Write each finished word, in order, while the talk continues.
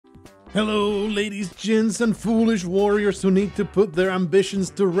Hello, ladies, gents, and foolish warriors who need to put their ambitions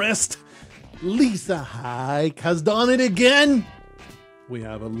to rest. Lisa Haik has done it again. We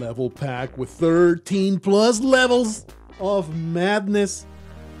have a level pack with 13 plus levels of madness.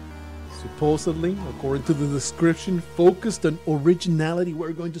 Supposedly, according to the description, focused on originality.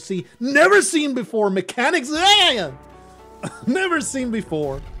 We're going to see never seen before mechanics. Never seen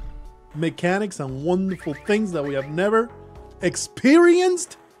before mechanics and wonderful things that we have never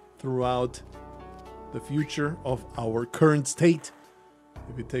experienced throughout the future of our current state.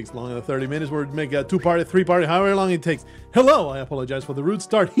 If it takes longer than 30 minutes, we'll make a 2-party, 3-party, however long it takes. Hello, I apologize for the rude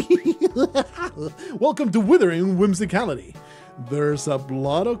start. Welcome to Withering Whimsicality. There's a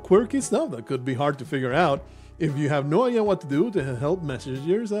lot of quirky stuff that could be hard to figure out. If you have no idea what to do to help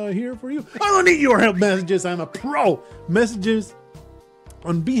messengers are here for you. I don't need your help, messages. I'm a pro. Messages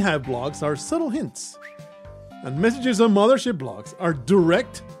on Beehive blogs are subtle hints. And messages on Mothership blogs are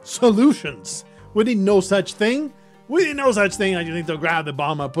direct solutions. We did no such thing. We did no such thing. I just need to grab the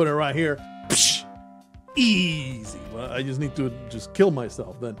bomb and put it right here. Psh, easy. Well, I just need to just kill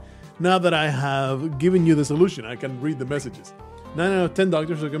myself then. Now that I have given you the solution, I can read the messages. 9 out of 10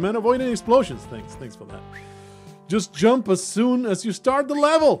 doctors recommend avoiding explosions. Thanks for that. Just jump as soon as you start the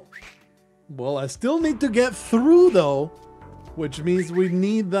level. Well, I still need to get through though, which means we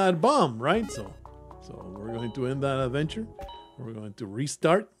need that bomb, right? So we're going to end that adventure. We're going to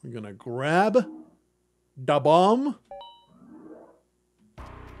restart. We're going to grab the bomb.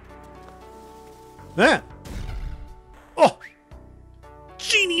 Man. Oh,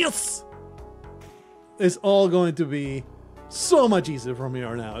 genius. It's all going to be so much easier from here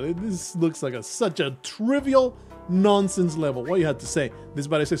on out. This looks like such a trivial nonsense level. What you had to say? This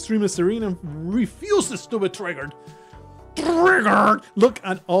bot is extremely serene and refuses to be triggered. Triggered! Look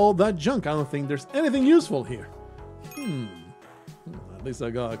at all that junk. I don't think there's anything useful here. At least I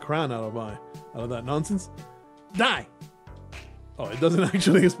got a crown out of that nonsense. Die! Oh, it doesn't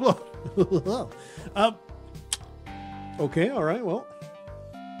actually explode. Okay, alright, well.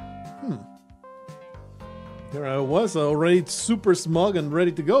 Here I was already super smug and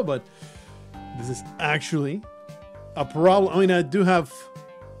ready to go, but this is actually a problem. I mean, I do have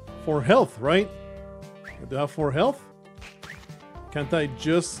 4 health, right? I do have 4 health. Can't I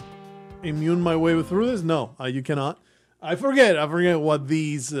just immune my way through this? No, you cannot. I forget what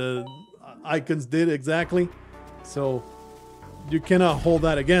these icons did exactly. So you cannot hold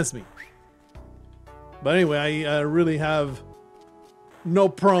that against me. But anyway, I really have no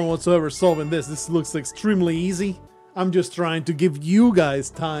problem whatsoever solving this. This looks extremely easy. I'm just trying to give you guys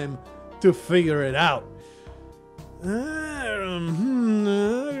time to figure it out.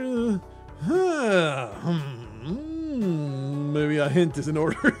 Maybe a hint is in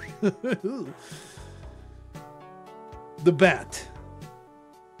order. The bat.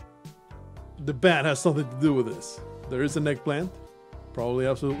 The bat has something to do with this. There is an eggplant. Probably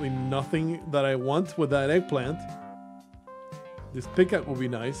absolutely nothing that I want with that eggplant. This pickaxe will be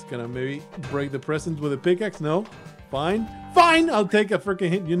nice. Can I maybe break the present with a pickaxe? No. Fine. Fine! I'll take a freaking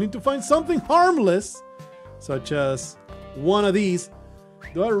hint. You need to find something harmless. Such as one of these.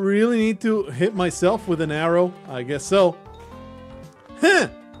 Do I really need to hit myself with an arrow? I guess so. Huh!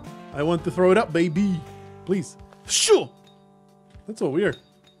 I want to throw it up, baby. Please. Shoo! That's so weird.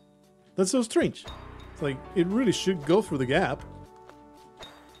 That's so strange. It's like, it really should go through the gap.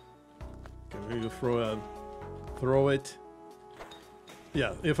 Okay, maybe throw it.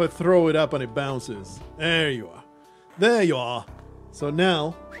 Yeah, if I throw it up and it bounces. There you are. There you are. So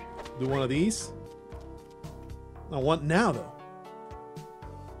now, do one of these. I want now, though.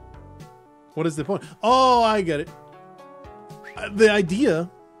 What is the point? Oh, I get it. The idea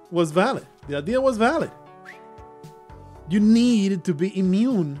was valid. The idea was valid. You need to be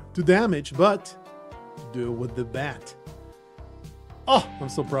immune to damage, but do it with the bat. Oh, I'm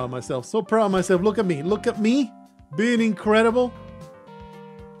so proud of myself. So proud of myself. Look at me. Look at me. Being incredible.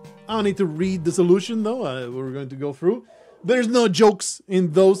 I don't need to read the solution, though. We're going to go through. There's no jokes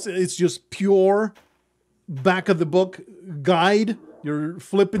in those. It's just pure back of the book guide. You're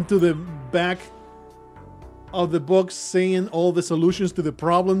flipping to the back of the book, saying all the solutions to the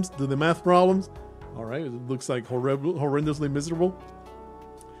problems, to the math problems. All right, it looks like horrendously miserable.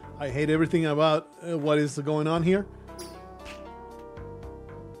 I hate everything about what is going on here.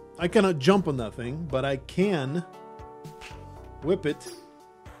 I cannot jump on that thing, but I can whip it.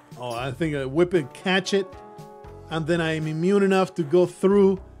 Oh, I think I whip it, catch it, and then I am immune enough to go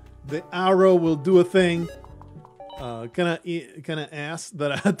through. The arrow will do a thing. Can I ask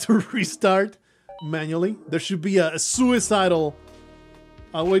that I had to restart manually? There should be a suicidal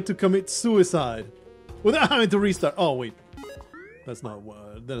way to commit suicide without having to restart. Oh, wait. That's not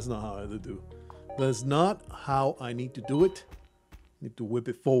how I do. That's not how I need to do it. Need to whip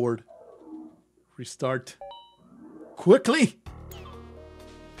it forward. Restart. Quickly!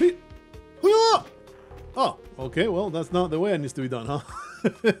 Oh, okay, well, that's not the way it needs to be done, huh?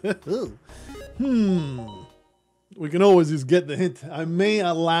 We can always just get the hint. I may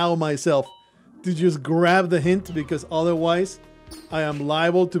allow myself to just grab the hint because otherwise I am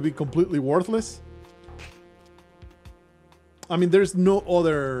liable to be completely worthless. I mean, there's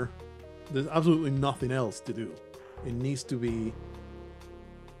absolutely nothing else to do. It needs to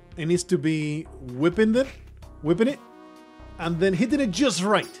be whipping it, and then hitting it just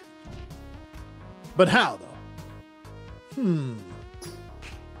right. But how, though?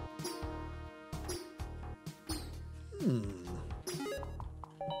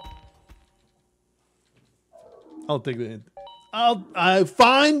 I'll take the hint.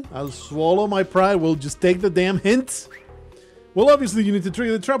 Fine. I'll swallow my pride. We'll just take the damn hint. Well, obviously you need to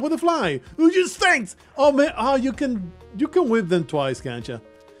trigger the trap with a fly. Who just thinks? Oh man, you can whip them twice, can't you?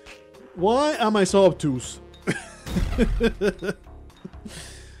 Why am I so obtuse?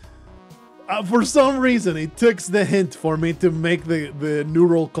 For some reason, it took the hint for me to make the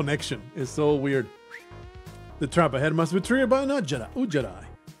neural connection. It's so weird. The trap ahead must be triggered by an Jedi.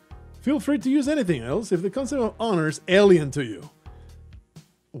 Feel free to use anything else if the concept of honor is alien to you.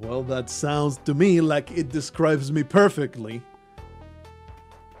 Well, that sounds to me like it describes me perfectly.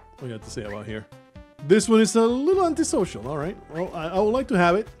 What do you have to say about here? This one is a little antisocial, alright. Well, I would like to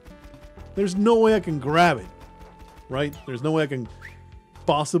have it. There's no way I can grab it, right? There's no way I can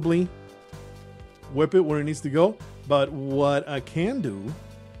possibly whip it where it needs to go. But what I can do...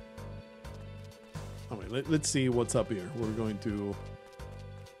 Alright, let's see what's up here. We're going to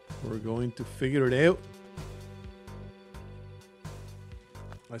figure it out.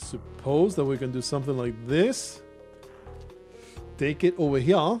 I suppose that we can do something like this. Take it over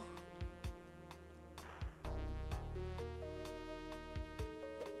here.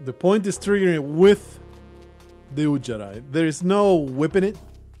 The point is triggering it with the Jedi. There is no whipping it.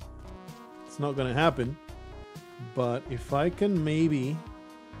 It's not going to happen. But if I can maybe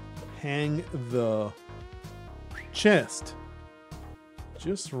hang the chest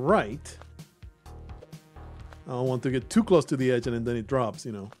just right. I don't want to get too close to the edge and then it drops,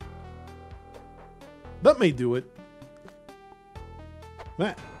 you know. That may do it.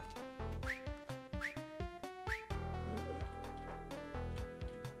 That.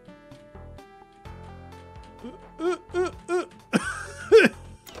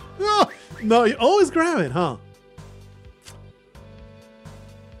 No, you always grab it, huh?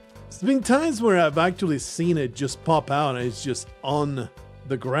 There's been times where I've actually seen it just pop out and it's just on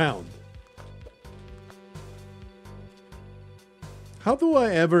the ground. How do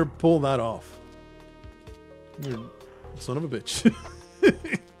I ever pull that off? You son of a bitch.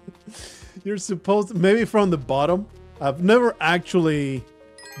 You're supposed to, maybe from the bottom. I've never actually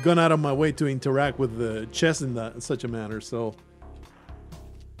gone out of my way to interact with the chest in such a manner, so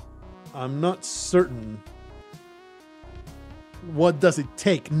I'm not certain. What does it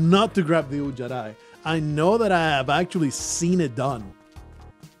take not to grab the Jedi? I know that I have actually seen it done,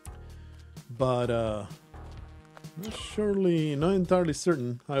 but not entirely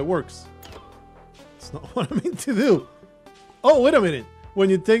certain how it works. It's not what I mean to do. Oh, wait a minute. When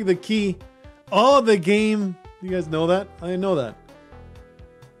you take the key, the game. You guys know that? I didn't know that.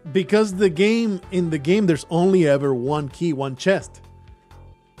 Because in the game, there's only ever one key, one chest.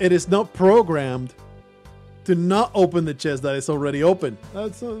 It is not programmed to not open the chest that is already open.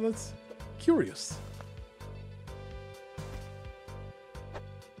 That's curious.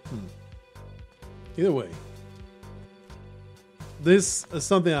 Either way, this is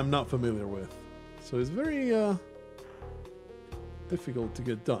something I'm not familiar with, so it's very difficult to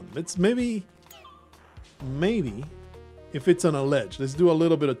get done. Let's maybe if it's on a ledge, let's do a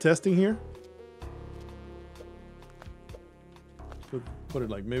little bit of testing here. Put it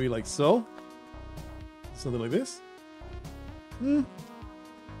like maybe like so. Something like this. Maybe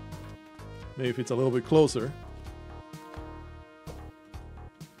if it's a little bit closer.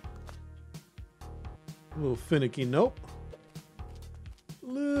 A little finicky, nope.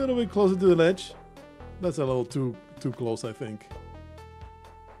 A little bit closer to the ledge. That's a little too close, I think.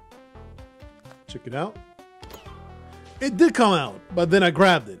 Check it out. It did come out, but then I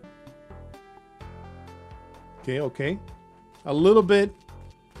grabbed it. Okay. A little bit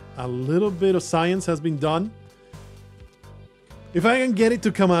of science has been done. If I can get it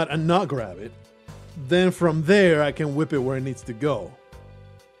to come out and not grab it, then from there I can whip it where it needs to go.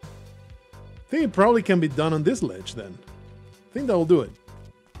 I think it probably can be done on this ledge then. I think that will do it.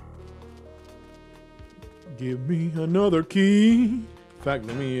 Give me another key. In fact,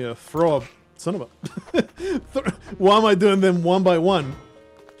 let me throw a son of a. Why am I doing them one by one?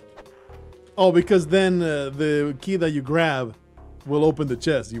 Oh, because then the key that you grab will open the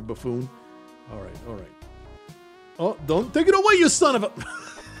chest, you buffoon. All right, all right. Oh, don't take it away, you son of a.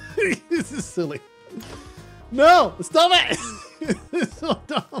 This is silly. No, stop it. This is so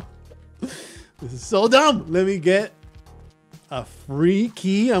dumb. This is so dumb. Let me get a free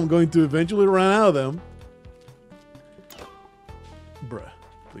key. I'm going to eventually run out of them. Bruh,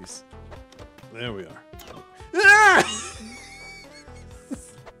 please. There we are. Ah!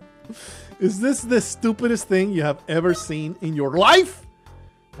 Is this the stupidest thing you have ever seen in your life?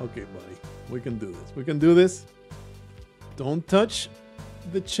 Okay, buddy. We can do this. We can do this. Don't touch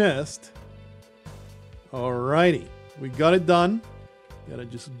the chest. Alrighty. We got it done. Gotta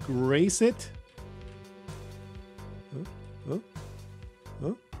just grace it. Huh?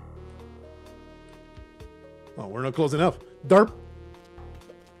 Oh, we're not close enough. Derp.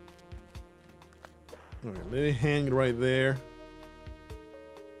 Alright, let it hang right there.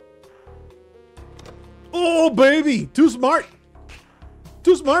 Oh, baby! Too smart!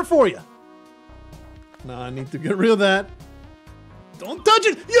 Too smart for you! Now I need to get rid of that. Don't touch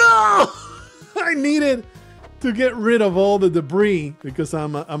it! Yo! I needed to get rid of all the debris because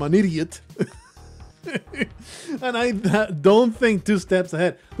I'm an idiot. And I don't think 2 steps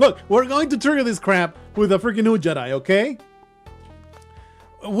ahead. Look, we're going to trigger this crap with a freaking new Jedi, okay?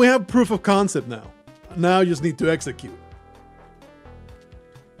 We have proof of concept now. Now I just need to execute.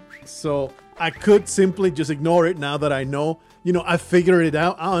 So I could simply just ignore it now that I know, you know, I figured it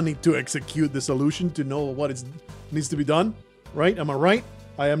out. I don't need to execute the solution to know what needs to be done, right? Am I right?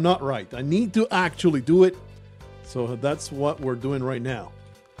 I am not right. I need to actually do it. So that's what we're doing right now.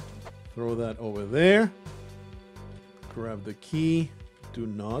 Throw that over there. Grab the key. Do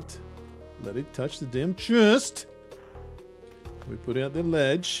not let it touch the damn chest. We put it at the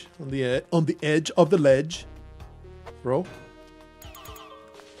ledge, on the edge of the ledge. Throw.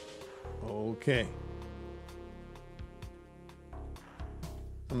 Okay.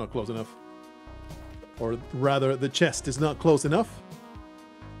 I'm not close enough. Or rather, the chest is not close enough.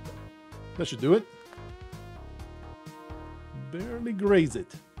 That should do it. Barely graze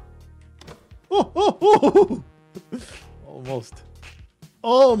it. Oh, oh, oh!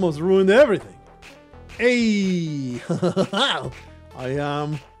 Almost ruined everything. Hey! I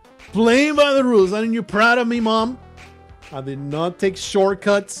am playing by the rules. Aren't you proud of me, Mom? I did not take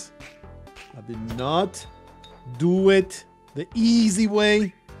shortcuts. I did not do it the easy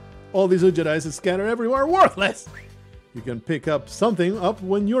way. All these Jedis scattered everywhere are worthless. You can pick up something up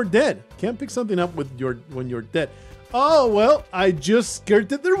when you're dead. Can't pick something up when you're dead. Oh, well, I just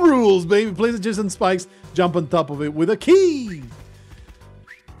skirted the rules, baby. Place adjacent spikes, jump on top of it with a key.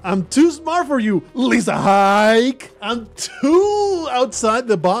 I'm too smart for you, Lisa Haik. I'm too outside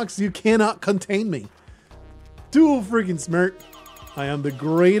the box. You cannot contain me. Too freaking smart. I am the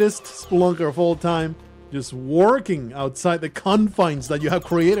greatest spelunker of all time. Just working outside the confines that you have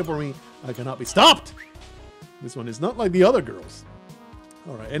created for me. I cannot be stopped. This one is not like the other girls.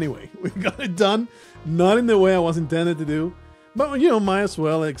 All right, anyway, we got it done. Not in the way I was intended to do. But, you know, might as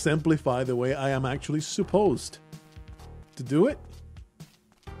well exemplify the way I am actually supposed to do it.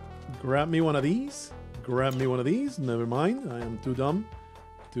 Grab me one of these. Grab me one of these. Never mind. I am too dumb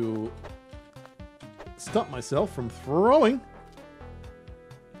to stop myself from throwing.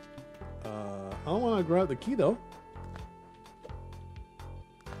 I don't want to grab the key, though.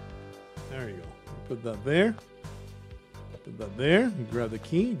 There you go. Put that there. Put that there. You grab the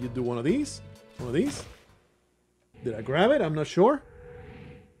key. You do one of these. One of these. Did I grab it? I'm not sure.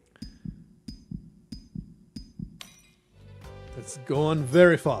 Let's go and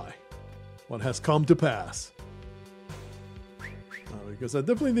verify what has come to pass. Because I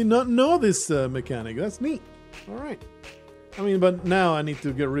definitely did not know this mechanic. That's neat. All right. I mean, but now I need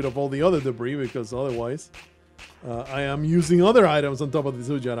to get rid of all the other debris because otherwise I am using other items on top of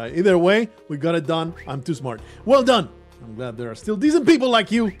the Jedi. Either way, we got it done. I'm too smart. Well done. I'm glad there are still decent people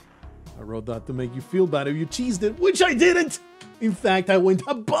like you. I wrote that to make you feel bad if you cheesed it, which I didn't. In fact, I went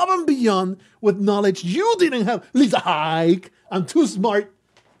above and beyond with knowledge you didn't have. Lisa Haik, I'm too smart.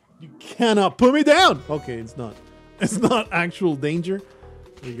 You cannot put me down. Okay, it's not. It's not actual danger.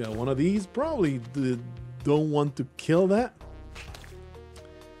 We got one of these. Probably don't want to kill that.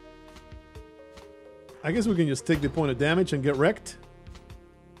 I guess we can just take the point of damage and get wrecked.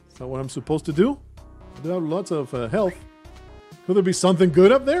 Is that what I'm supposed to do? I do have lots of health. Could there be something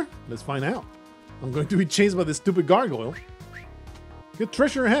good up there? Let's find out. I'm going to be chased by this stupid gargoyle. Get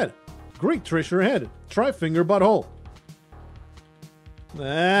treasure ahead. Great treasure ahead. Try finger butthole.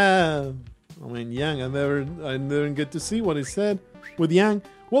 Ah, I mean, Yang, I didn't get to see what he said with Yang.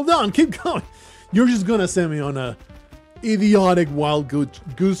 Well done, keep going. You're just gonna send me on a idiotic wild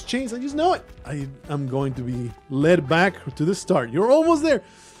goose chase. I just know it. I'm going to be led back to the start. You're almost there.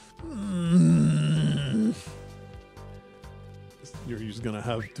 You're just gonna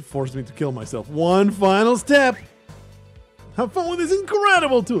have to force me to kill myself. One final step. Have fun with this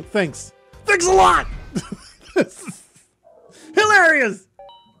incredible tool. Thanks. Thanks a lot. Hilarious.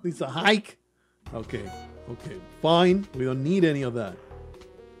 Lisa Haik. Okay. Okay. Fine. We don't need any of that.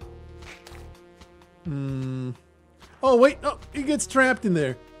 Oh, wait. Oh, he gets trapped in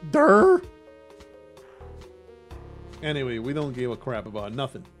there. Durr. Anyway, we don't give a crap about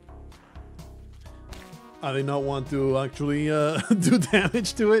nothing. I did not want to actually do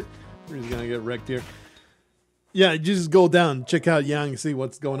damage to it. We're just gonna get wrecked here. Yeah, just go down. Check out Yang. See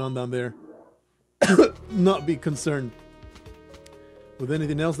what's going on down there. Not be concerned with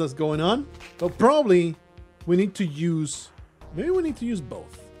anything else that's going on. But probably we need to use... Maybe we need to use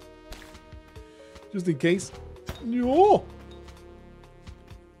both. Just in case. Yo!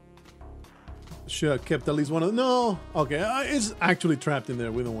 Should have kept at least one of them. No! Okay, it's actually trapped in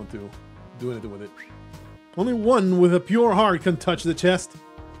there. We don't want to do anything with it. Only one with a pure heart can touch the chest.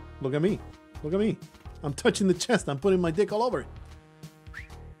 Look at me. Look at me. I'm touching the chest. I'm putting my dick all over it.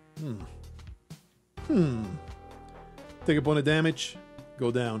 Take a point of damage.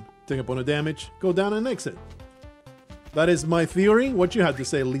 Go down. Take a point of damage. Go down and exit. That is my theory. What you have to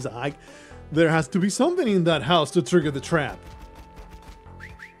say, Lisa Haik. There has to be something in that house to trigger the trap.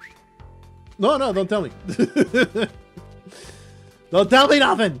 No, no, don't tell me. Don't tell me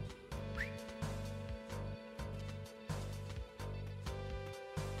nothing.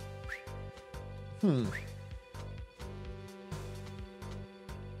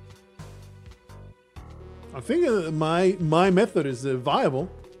 I think my method is viable.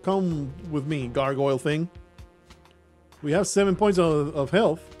 Come with me, gargoyle thing. We have 7 points of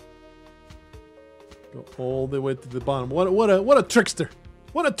health. Go all the way to the bottom. What a trickster!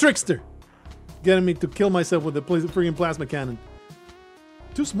 What a trickster! Getting me to kill myself with the freaking plasma cannon.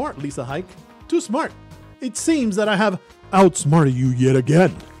 Too smart, Lisa Haik. Too smart. It seems that I have outsmarted you yet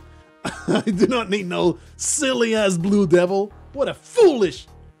again. I do not need no silly-ass blue devil. What a foolish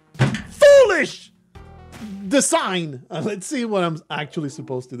design. Let's see what I'm actually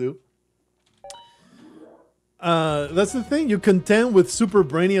supposed to do. That's the thing. You contend with super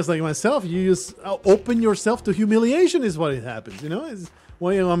brainiacs like myself. You just open yourself to humiliation is what it happens. You know?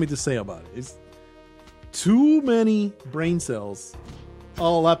 What do you want me to say about it? It's too many brain cells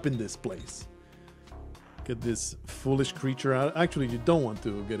all up in this place. Get this foolish creature out. Actually, you don't want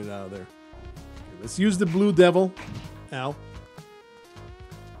to get it out of there. Okay, let's use the blue devil. Ow.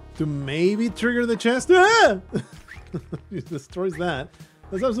 To maybe trigger the chest. Ah! It destroys that.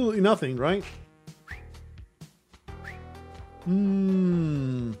 That's absolutely nothing, right?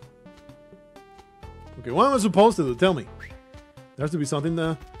 Okay, what am I supposed to do? Tell me. There has to be something in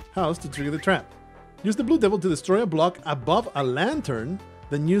the house to trigger the trap. Use the blue devil to destroy a block above a lantern.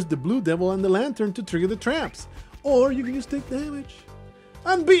 Then use the blue devil and the lantern to trigger the traps. Or you can just take damage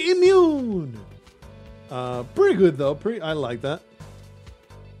and be immune. Pretty good though. I like that.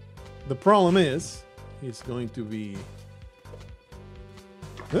 The problem is, he's going to be...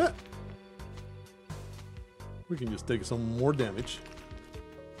 We can just take some more damage.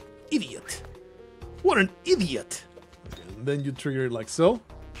 Idiot. What an idiot. Okay, and then you trigger it like so.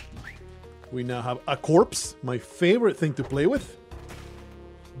 We now have a corpse. My favorite thing to play with.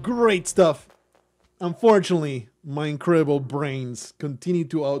 Great stuff. Unfortunately, my incredible brains continue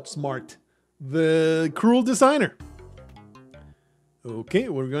to outsmart the cruel designer. Okay,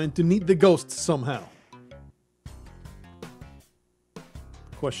 we're going to need the ghost somehow.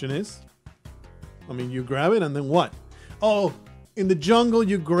 Question is, I mean, you grab it and then what? Oh, in the jungle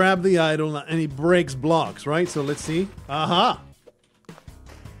you grab the idol and it breaks blocks, right? So let's see. Aha!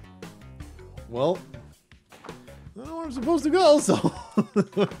 Well, I don't know where I'm supposed to go, so...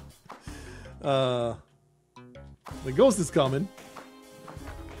 the ghost is coming.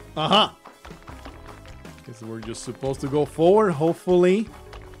 Aha! Okay, so we're just supposed to go forward, hopefully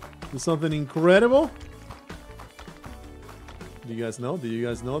do something incredible. Do you guys know? Do you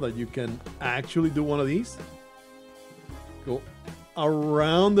guys know that you can actually do one of these? Go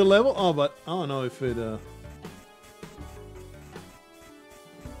around the level? Oh, but I don't know if it...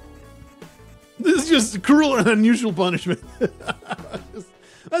 This is just cruel and unusual punishment.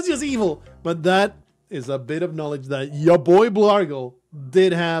 That's just evil. But that is a bit of knowledge that your boy Blargle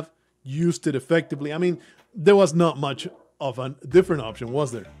did have, used it effectively. I mean, there was not much of a different option,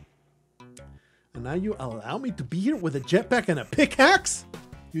 was there? And now you allow me to be here with a jetpack and a pickaxe?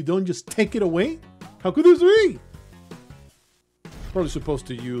 You don't just take it away? How could this be? Probably supposed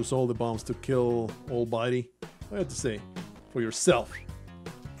to use all the bombs to kill old Bitey. I have to say, for yourself.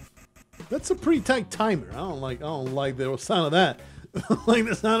 That's a pretty tight timer. I don't like the sound of that. I don't like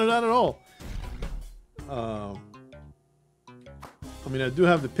the sound of that at all. I mean, I do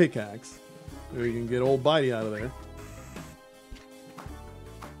have the pickaxe. Maybe you can get old Bitey out of there.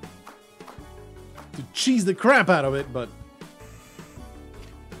 To cheese the crap out of it, but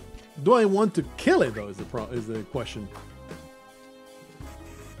do I want to kill it though? Is the question.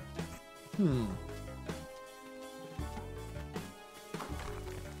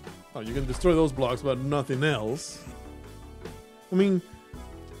 Oh, you can destroy those blocks, but nothing else. I mean,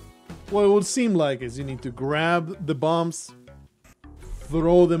 what it would seem like is you need to grab the bombs,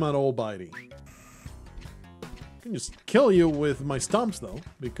 throw them at old Bitey. I can just kill you with my stomps though,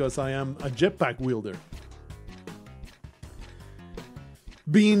 because I am a jetpack wielder.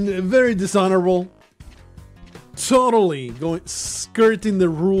 Being very dishonorable. Totally skirting the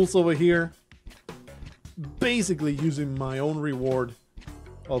rules over here. Basically using my own reward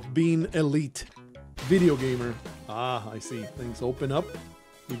of being elite video gamer. Ah, I see. Things open up.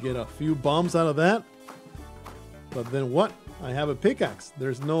 You get a few bombs out of that. But then what? I have a pickaxe.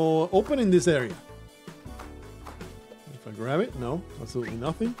 There's no open in this area. If I grab it? No, absolutely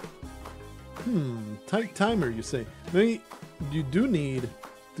nothing. Tight timer, you say. Maybe you do need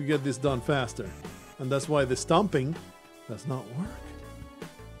to get this done faster. And that's why the stomping does not work.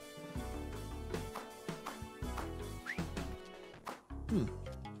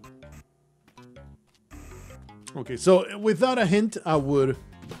 Okay, so without a hint, I would...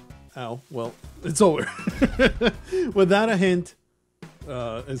 Ow, well, it's over. Without a hint,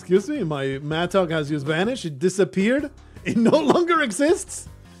 excuse me, my MOTH has just vanished. It disappeared. It no longer exists.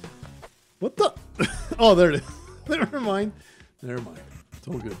 What the? Oh, there it is. Never mind. Never mind. It's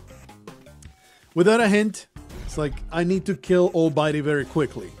all good. Without a hint, it's like I need to kill old Bitey very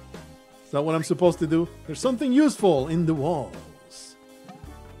quickly. Is that what I'm supposed to do? There's something useful in the walls.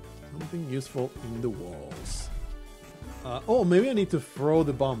 Something useful in the walls. Oh, maybe I need to throw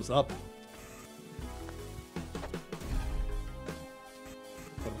the bombs up.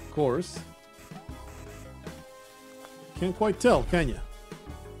 But of course, can't quite tell, can you?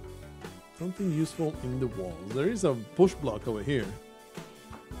 Something useful in the walls. There is a push block over here.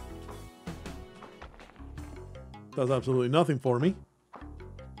 Does absolutely nothing for me.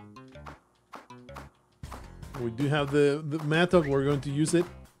 We do have the MOTH. We're going to use it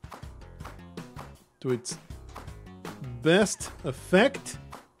to its best effect.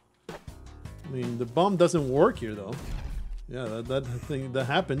 I mean, the bomb doesn't work here though. Yeah, that thing that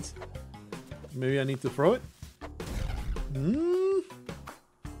happens. Maybe I need to throw it.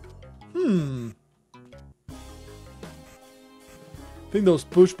 I think those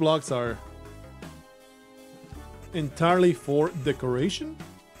push blocks are entirely for decoration.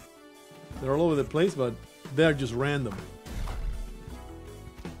 They're all over the place, but they're just random.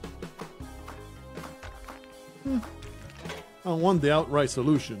 I don't want the outright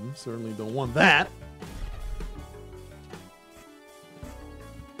solution. Certainly don't want that.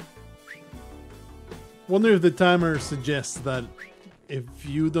 Wonder if the timer suggests that if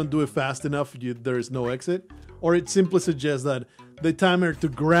you don't do it fast enough, there is no exit, or it simply suggests that the timer to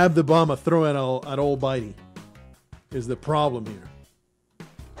grab the bomb and throw it at old Bitey is the problem here.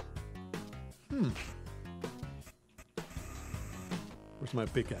 Where's my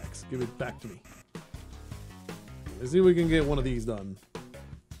pickaxe? Give it back to me. Let's see if we can get one of these done.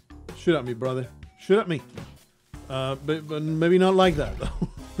 Shoot at me, brother. Shoot at me. But maybe not like that,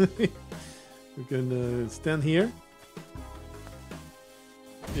 though. We can stand here.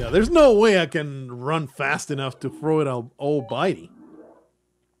 Yeah, there's no way I can run fast enough to throw it at old Bitey.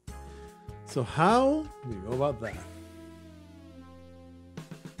 So how do we go about that?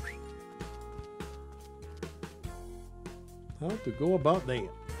 How to go about that?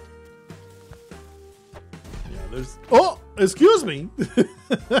 Yeah, there's... Oh! Excuse me!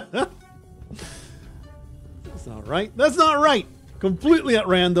 That's not right. That's not right! Completely at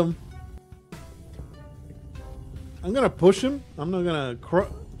random. I'm gonna push him. I'm not gonna...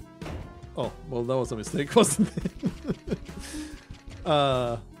 Oh, well, that was a mistake, wasn't it?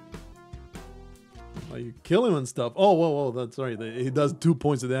 Oh, you kill him and stuff. Oh, whoa, that's right. He does 2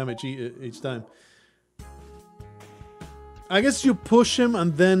 points of damage each time. I guess you push him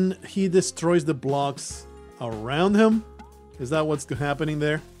and then he destroys the blocks around him. Is that what's happening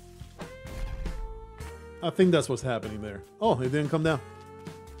there? I think that's what's happening there. Oh, it didn't come down.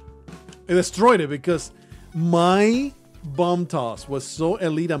 It destroyed it because my bomb toss was so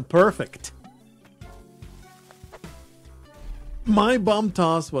elite and perfect. My bomb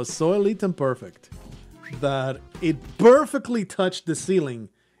toss was so elite and perfect that it perfectly touched the ceiling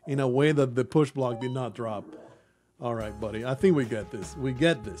in a way that the push block did not drop. All right, buddy. I think we get this. We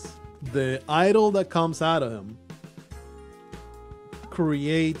get this. The idol that comes out of him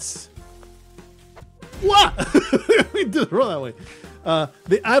creates... What? We did it that way.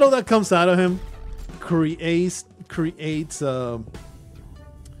 The idol that comes out of him creates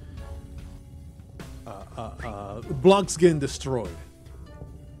blocks getting destroyed.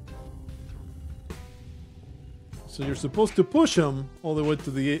 So you're supposed to push him all the way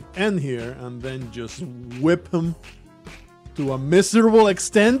to the end here and then just whip him to a miserable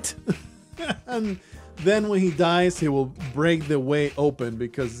extent. And then when he dies, he will break the way open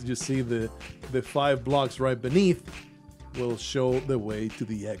because you see the 5 blocks right beneath will show the way to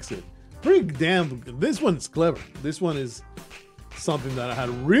the exit. Pretty damn, this one's clever. This one is something that I had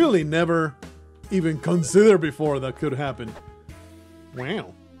really never even considered before that could happen.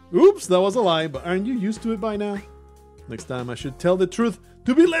 Wow. Oops, that was a lie, but aren't you used to it by now? Next time I should tell the truth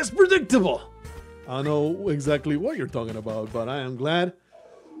to be less predictable. I know exactly what you're talking about, but I am glad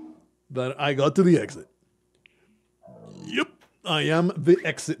that I got to the exit. Yep, I am the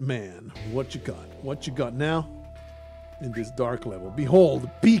exit man. What you got? What you got now in this dark level? Behold,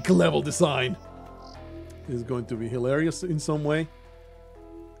 peak level design. This is going to be hilarious in some way.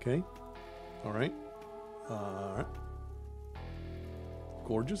 Okay. All right. All right.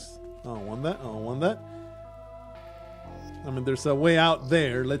 Gorgeous. I don't want that. I don't want that. I mean, there's a way out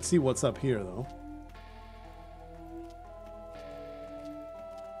there. Let's see what's up here, though.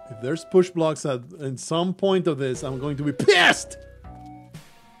 If there's push blocks at some point of this, I'm going to be pissed!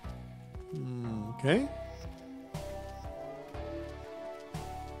 Okay.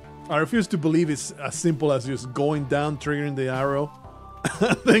 I refuse to believe it's as simple as just going down, triggering the arrow,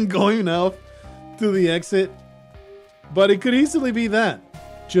 and then going out to the exit. But it could easily be that.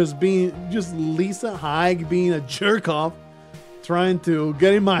 Just Lisa Haik being a jerk off, trying to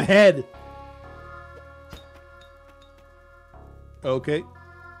get in my head. Okay.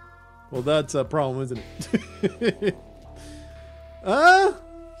 Well, that's a problem, isn't it?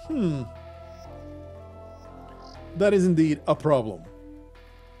 That is indeed a problem.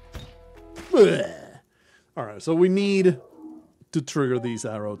 Alright, so we need to trigger these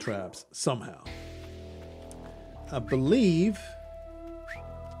arrow traps somehow. I believe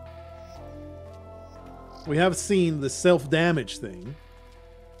we have seen the self-damage thing.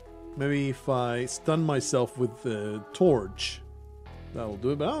 Maybe if I stun myself with the torch, that'll do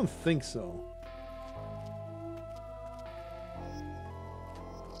it, but I don't think so.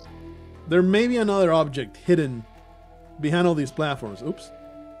 There may be another object hidden behind all these platforms. Oops.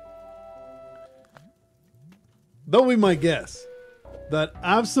 That would be my guess. That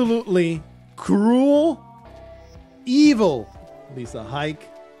absolutely cruel, evil Lisa Haik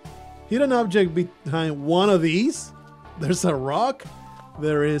hid an object behind one of these. There's a rock.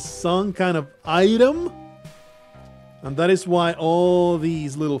 There is some kind of item. And that is why all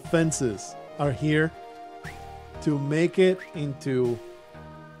these little fences are here. To make it into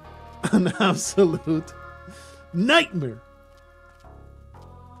an absolute nightmare.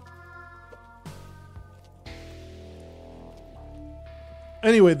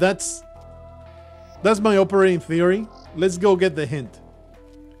 Anyway, that's my operating theory. Let's go get the hint.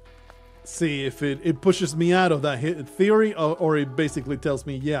 See if it pushes me out of that theory or it basically tells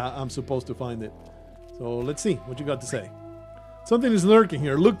me, yeah, I'm supposed to find it. So let's see what you got to say. Something is lurking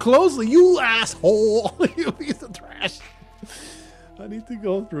here. Look closely, you asshole! You piece of trash. I need to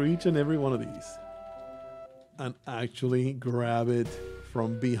go through each and every one of these and actually grab it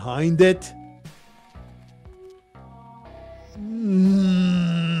from behind it.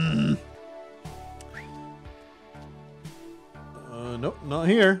 Nope, not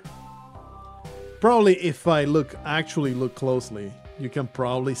here. Probably if I actually look closely, you can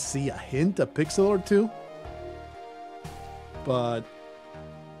probably see a hint, a pixel or two. But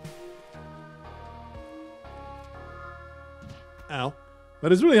ow.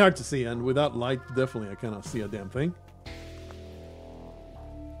 But it's really hard to see, and without light, definitely I cannot see a damn thing.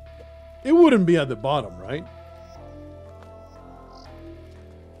 It wouldn't be at the bottom, right?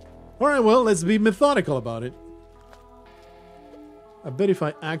 Alright, well, let's be methodical about it. I bet if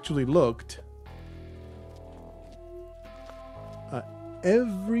I actually looked at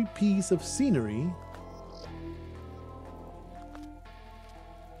every piece of scenery,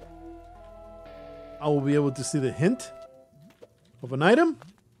 I will be able to see the hint of an item.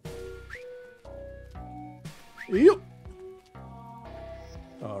 Yep.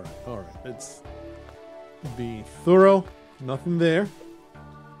 Alright, let's be thorough. Nothing there.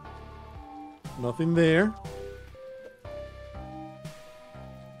 Nothing there.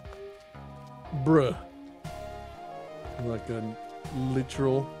 Bruh. Like a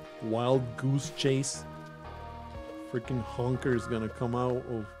literal wild goose chase. Freaking honker is gonna come out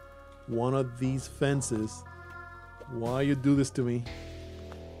of one of these fences. Why you do this to me?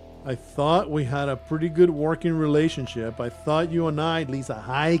 I thought we had a pretty good working relationship. I thought you and I, Lisa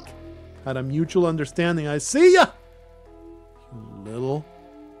Haik, had a mutual understanding. I see ya! You little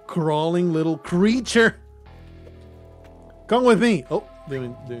crawling little creature. Come with me. Oh,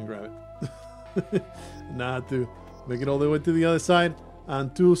 didn't grab it. Not to make it all the way to the other side.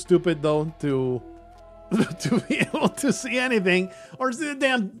 I'm too stupid though to be able to see anything or see the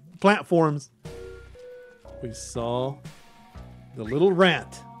damn platforms. We saw the little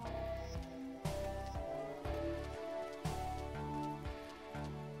rat.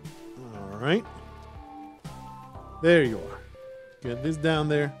 All right. There you are. Get this down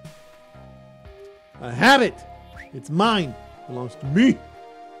there. I have it. It's mine. It belongs to me.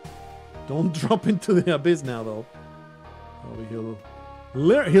 Don't drop into the abyss now, though. That'll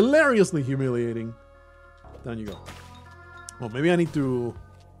be hilariously humiliating. Down you go. Well, maybe I need to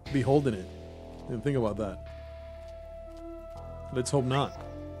be holding it. Didn't think about that. Let's hope not.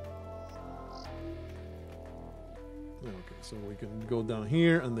 Okay, so we can go down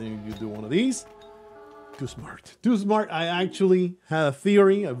here, and then you do one of these. Too smart. Too smart. I actually had a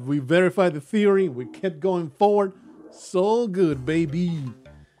theory. We verified the theory. We kept going forward. So good, baby.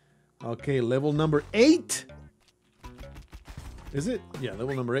 Okay, level number 8. Is it? Yeah,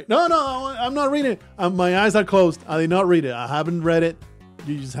 level number 8. No, I'm not reading it. My eyes are closed. I did not read it. I haven't read it.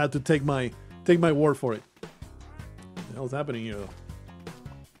 You just have to take my word for it. What the hell's happening here?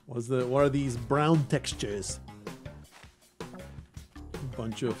 What are these brown textures? A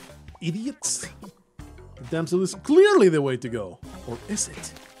bunch of idiots. The damsel is clearly the way to go. Or is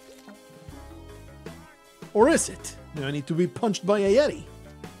it? Or is it? Now I need to be punched by a yeti.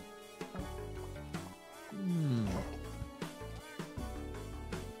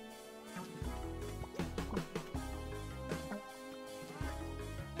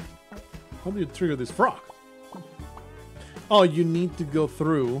 How do you trigger this frog? Oh, you need to go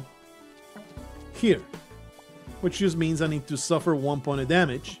through here. Which just means I need to suffer 1 point of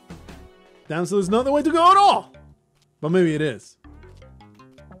damage. Damsel is not the way to go at all! But maybe it is.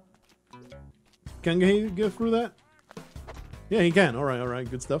 Can he get through that? Yeah, he can. Alright,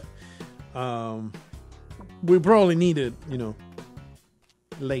 good stuff. We probably need it, you know,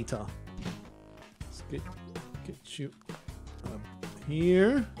 later. Let's get you up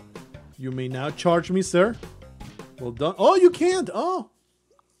here. You may now charge me, sir. Well done. Oh, you can't. Oh,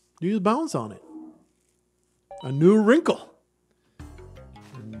 you just bounce on it. A new wrinkle.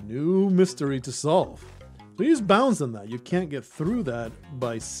 A new mystery to solve. So you just bounce on that. You can't get through that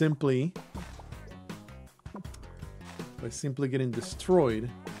by simply getting destroyed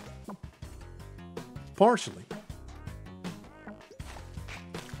partially.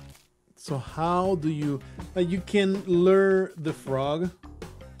 So how do you... you can lure the frog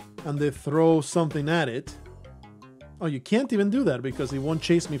and they throw something at it. Oh, you can't even do that because it won't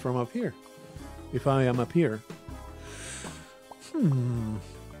chase me from up here. If I am up here. You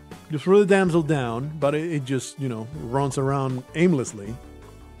throw the damsel down, but it just, you know, runs around aimlessly.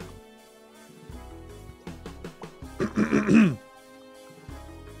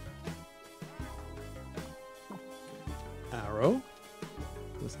 Arrow.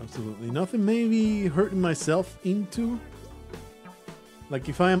 There's absolutely nothing. Maybe hurting myself into... Like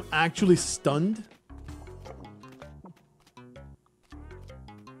if I am actually stunned.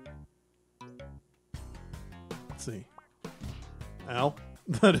 Let's see. Ow.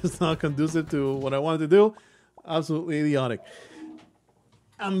 That is not conducive to what I wanted to do. Absolutely idiotic.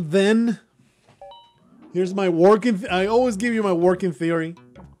 And then here's my working... I always give you my working theory.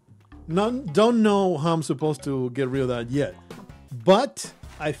 Don't know how I'm supposed to get rid of that yet. But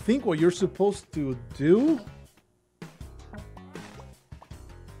I think what you're supposed to do...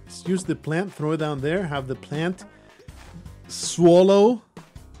 Use the plant, throw it down there, have the plant swallow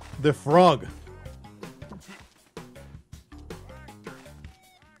the frog.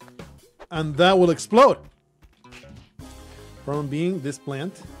 And that will explode. Problem being, this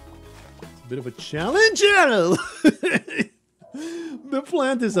plant, it's a bit of a challenge. The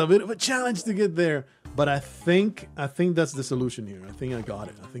plant is a bit of a challenge to get there. But I think that's the solution here. I think I got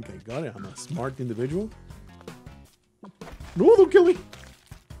it. I'm a smart individual. No, don't kill me.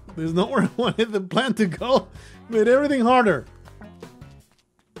 There's nowhere I wanted the plant to go. Made everything harder.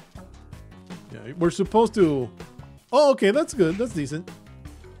 Yeah, we're supposed to... Oh, okay, that's good. That's decent.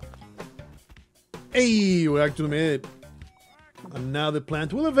 Hey, we actually made it. And now the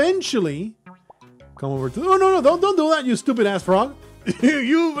plant will eventually come over to... Oh, no, don't do that, you stupid ass frog.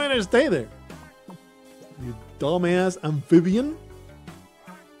 You better stay there. dumbass amphibian.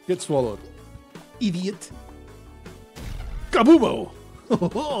 Get swallowed. Idiot. Kabubo!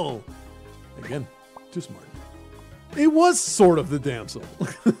 Again, too smart. It was sort of the damsel.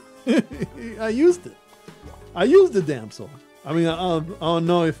 I used it. I used the damsel. I mean, I don't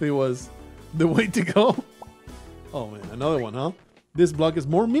know if it was the way to go. Oh man, another one, huh? This block is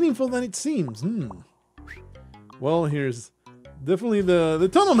more meaningful than it seems. Well, here's definitely the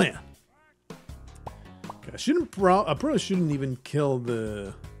tunnel man. Okay, I probably shouldn't even kill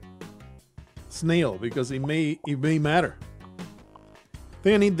the snail because it may matter. I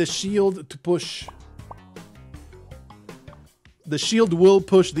think I need the shield to push. The shield will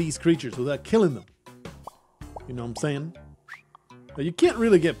push these creatures without killing them. You know what I'm saying? But you can't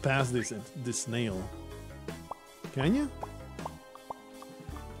really get past this snail. Can you?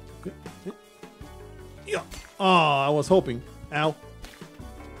 Okay. Yeah. Oh, I was hoping. Ow.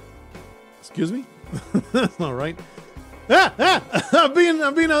 Excuse me? That's not right. I'm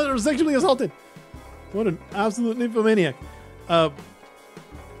being sexually assaulted. What an absolute nymphomaniac.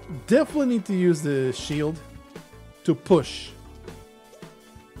 Definitely need to use the shield to push.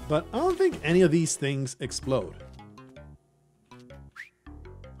 But I don't think any of these things explode.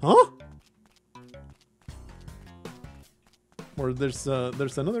 Huh? Or there's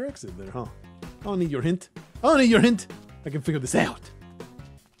another exit there, huh? I don't need your hint. I don't need your hint. I can figure this out.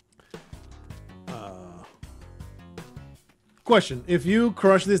 Question: if you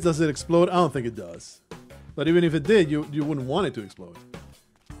crush this, does it explode? I don't think it does. But even if it did, you wouldn't want it to explode.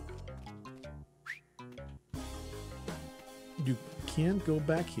 You can't go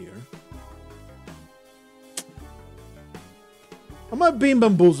back here. Am I being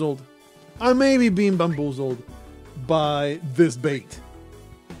bamboozled? I may be being bamboozled by this bait.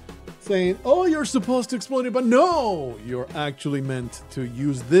 Saying, oh, you're supposed to explode it, but no! You're actually meant to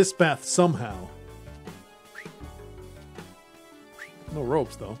use this path somehow. No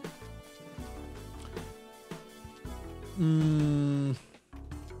ropes, though.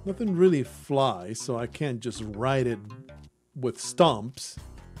 Nothing really flies, so I can't just ride it with stumps.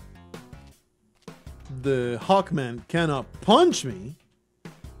 The Hawkman cannot punch me.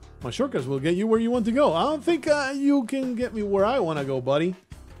 My shortcuts will get you where you want to go. I don't think you can get me where I want to go, buddy.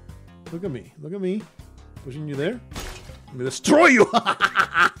 Look at me. Look at me. Pushing you there. Let me destroy you.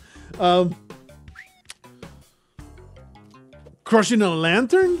 Crushing a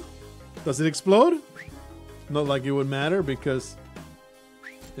lantern? Does it explode? Not like it would matter because...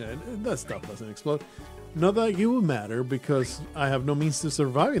 yeah, that stuff doesn't explode. Not like it would matter because I have no means to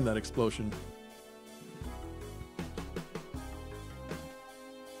surviving that explosion.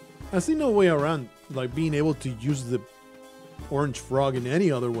 I see no way around like being able to use the orange frog in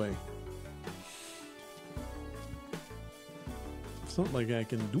any other way. It's not like I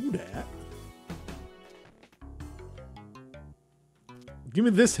can do that. Give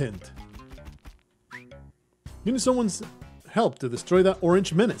me this hint. You need someone's help to destroy that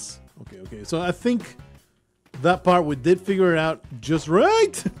orange menace. Okay. So I think that part we did figure it out just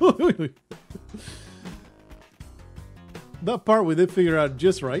right. That part we did figure out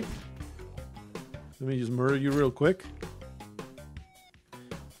just right. Let me just murder you real quick.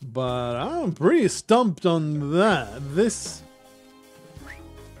 But I'm pretty stumped on that. This...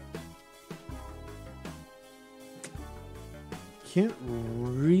 can't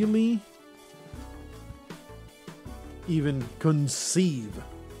really even conceive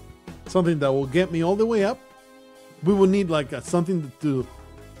something that will get me all the way up. We will need like something to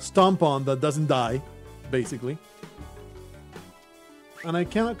stomp on that doesn't die, basically. And I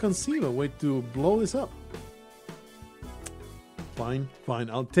cannot conceive a way to blow this up. Fine.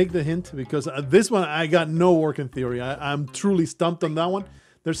 I'll take the hint because this one I got no working theory. I'm truly stumped on that one.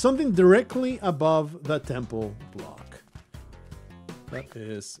 There's something directly above the temple block. That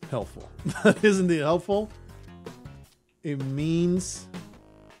is helpful. That isn't it helpful? It means...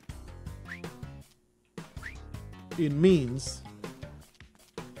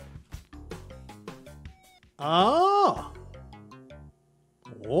 ah!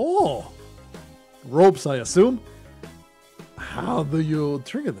 Oh! Ropes, I assume. How do you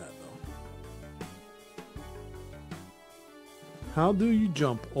trigger that, though? How do you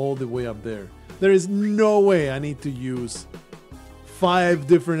jump all the way up there? There is no way I need to use 5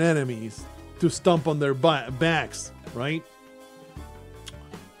 different enemies to stomp on their backs, right?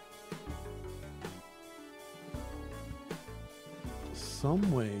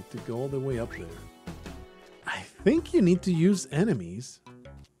 Some way to go all the way up there. I think you need to use enemies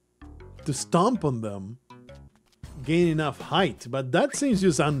to stomp on them, gain enough height, but that seems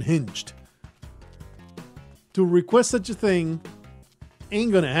just unhinged. To request such a thing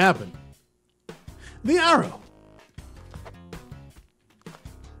ain't gonna happen. The arrow.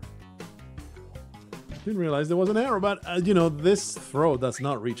 Didn't realize there was an arrow, but you know, this throw does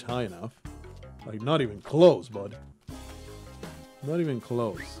not reach high enough. Like, not even close, bud. Not even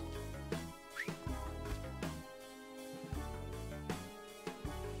close.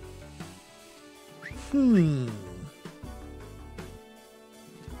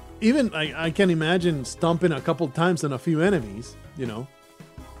 Even I can imagine stomping a couple times on a few enemies, you know,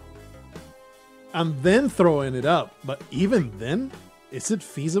 and then throwing it up. But even then, is it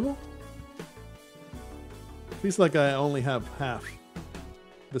feasible? Feels like I only have half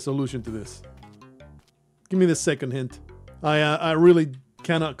the solution to this. Give me the second hint. I really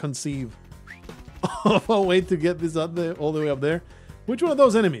cannot conceive of a way to get this up there, all the way up there. Which one of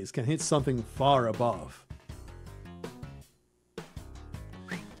those enemies can hit something far above?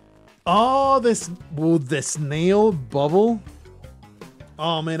 Oh, the snail bubble.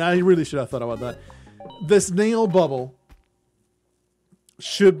 Oh man, I really should have thought about that. The snail bubble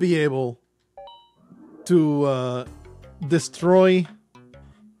should be able to destroy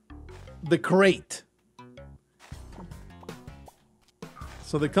the crate.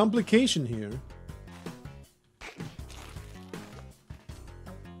 So the complication here.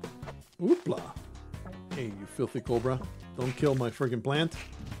 Oopla. Hey, you filthy cobra. Don't kill my freaking plant.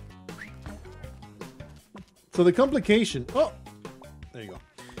 So the complication, oh, there you go,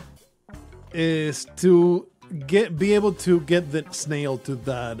 is to be able to get the snail to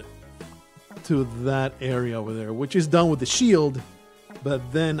that area over there, which is done with the shield, but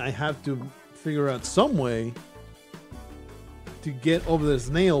then I have to figure out some way to get over the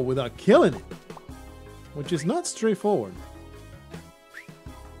snail without killing it, which is not straightforward.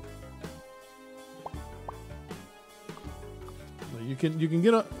 You can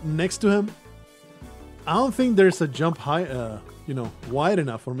get up next to him. I don't think there's a jump high, you know, wide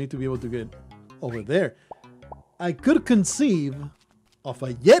enough for me to be able to get over there. I could conceive of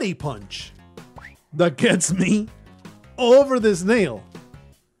a Yeti punch that gets me over the snail.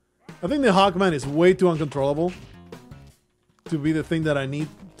 I think the Hawkman is way too uncontrollable to be the thing that I need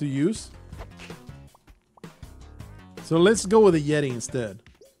to use. So let's go with the Yeti instead.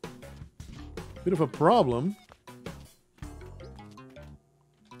 Bit of a problem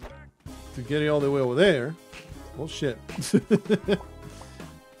to get it all the way over there. Oh shit. It's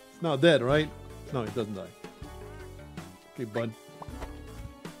not dead, right? No, it doesn't die. Okay, bud.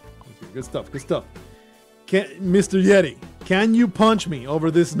 Okay, good stuff, good stuff. Mr. Yeti, can you punch me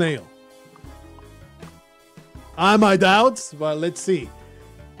over this snail? I might doubt, but let's see.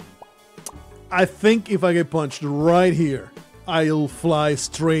 I think if I get punched right here, I'll fly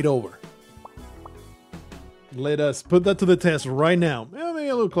straight over. Let us put that to the test right now. Maybe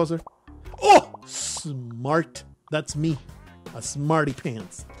a little closer. Oh, smart. That's me. A smarty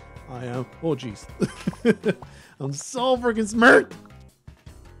pants. I am. Oh, jeez. I'm so freaking smart.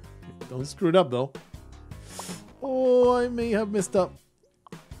 Don't screw it up, though. Oh, I may have messed up.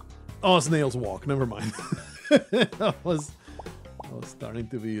 Oh, snails walk. Never mind. I was starting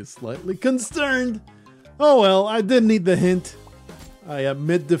to be slightly concerned. Oh, well, I did need the hint. I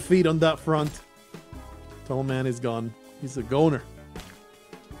admit defeat on that front. Tall man is gone. He's a goner.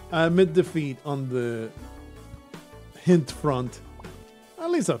 I admit defeat on the hint front. At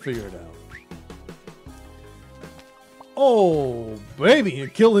least I figured it out. Oh, baby, he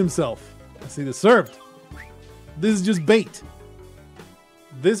killed himself. As he deserved. This is just bait.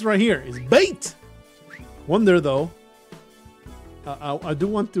 This right here is bait. Wonder, though. I do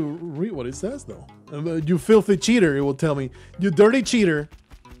want to read what it says, though. You filthy cheater, it will tell me. You dirty cheater.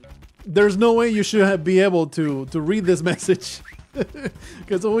 There's no way you should be able to read this message.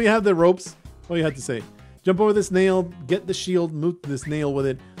 Because when we have the ropes, what you have to say? Jump over the snail, get the shield, move the snail with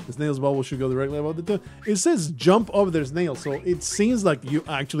it. The snail's bubble should go directly above the top. It says jump over the snail, so it seems like you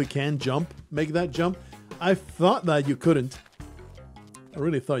actually can jump, make that jump. I thought that you couldn't. I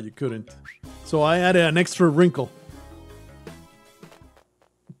really thought you couldn't. So I added an extra wrinkle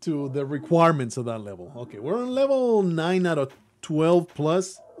to the requirements of that level. Okay, we're on level 9 out of 12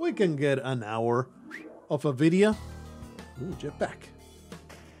 plus. We can get an hour of a video. Ooh, jetpack.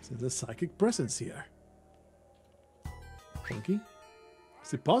 There's a psychic presence here. Funky.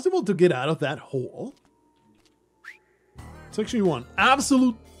 Is it possible to get out of that hole? Section 1.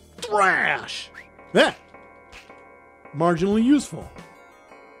 Absolute trash. Yeah. Marginally useful.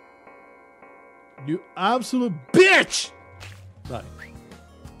 You absolute bitch. Die.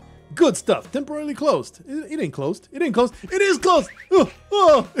 Good stuff. Temporarily closed. It ain't closed. It ain't closed. It is closed.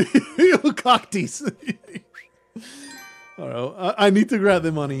 Oh, you cocktease. Alright, I need to grab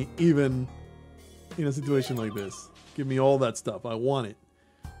the money even in a situation like this. Give me all that stuff. I want it.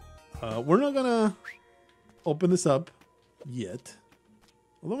 We're not gonna open this up yet.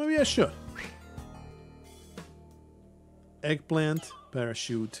 Although maybe I should. Eggplant,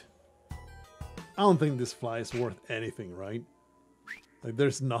 parachute. I don't think this fly is worth anything, right? Like,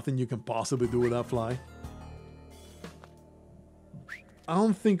 there's nothing you can possibly do with that fly. I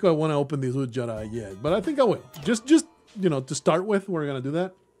don't think I want to open these with Jedi yet, but I think I will. Just you know, to start with, we're gonna do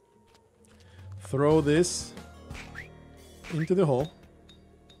that. Throw this into the hole.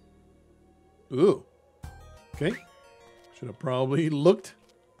 Ooh. Okay. Should have probably looked.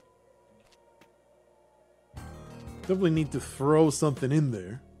 Definitely need to throw something in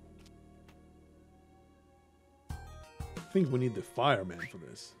there. I think we need the fireman for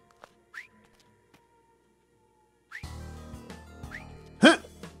this. Huh!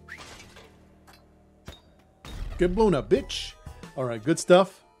 Get blown up, bitch. Alright, good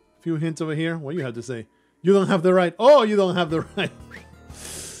stuff. A few hints over here. What do you have to say? You don't have the right. Oh, you don't have the right.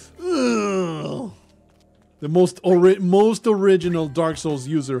 Ugh. The most original Dark Souls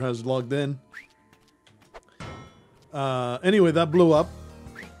user has logged in. Anyway, that blew up.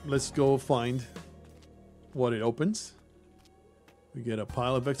 Let's go find what it opens. We get a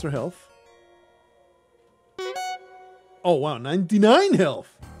pile of extra health. Oh, wow. 99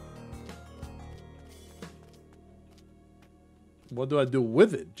 health. What do I do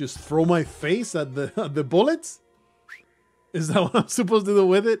with it? Just throw my face at the bullets? Is that what I'm supposed to do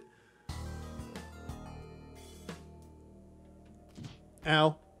with it?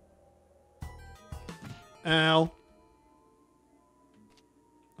 Ow. Ow.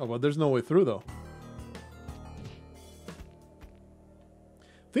 Oh, well, there's no way through, though.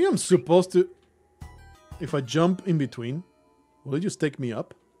 I think I'm supposed to... If I jump in between, will it just take me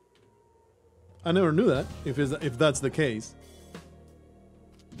up? I never knew that, if that's the case.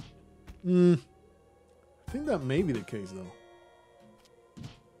 I think that may be the case, though.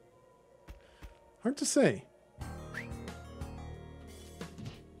 Hard to say.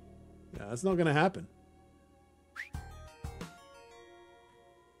 Yeah, that's not gonna happen.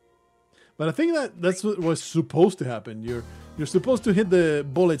 But I think that's what was supposed to happen. You're supposed to hit the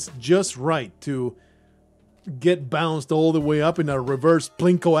bullets just right to get bounced all the way up in a reverse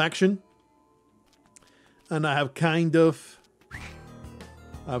plinko action. And I have kind of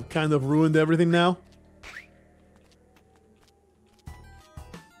ruined everything now.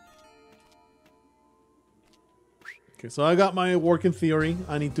 Okay, so I got my working theory.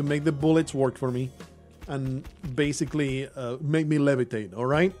 I need to make the bullets work for me and basically make me levitate, all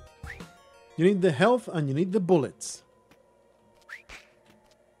right? You need the health and you need the bullets.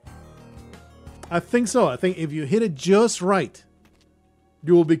 I think so. I think if you hit it just right,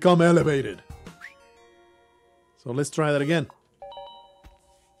 you will become elevated. So let's try that again.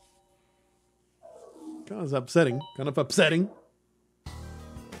 Kind of upsetting. Kind of upsetting.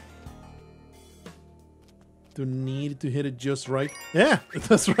 To need to hit it just right. Yeah,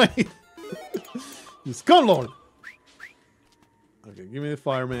 that's right. You scum lord. Okay, give me the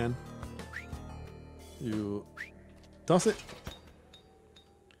fireman. You toss it.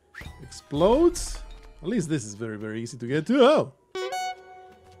 Explodes. At least this is very, very easy to get to. Oh.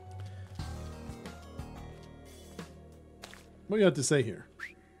 What do you have to say here?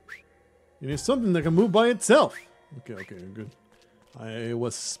 You need something that can move by itself. Okay, good. I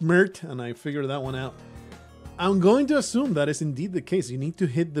was smirked and I figured that one out. I'm going to assume that is indeed the case. You need to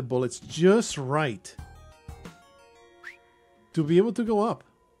hit the bullets just right to be able to go up.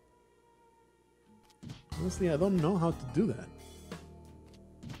 Honestly, I don't know how to do that.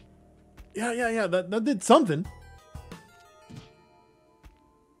 Yeah, that did something.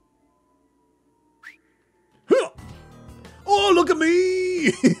 Oh, look at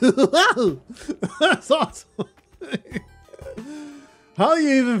me! That's awesome. How do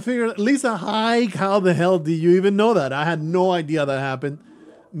you even figure... Lisa Haik, how the hell do you even know that? I had no idea that happened.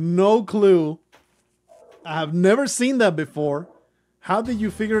 No clue. I have never seen that before. How did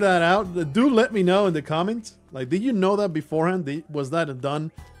you figure that out? Do let me know in the comments. Like, did you know that beforehand? Was that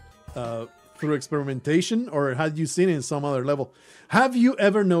done through experimentation? Or had you seen it in some other level? Have you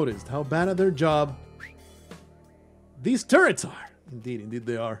ever noticed how bad at their job these turrets are? Indeed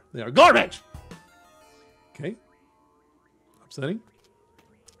they are. They are garbage! Okay. Upsetting.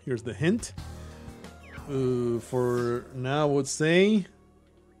 Here's the hint. For now, I would say...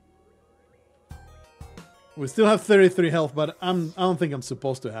 We still have 33 health, but I don't think I'm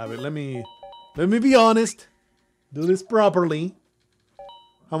supposed to have it. Let me be honest. Do this properly.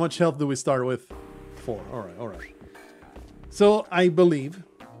 How much health do we start with? 4. All right. So I believe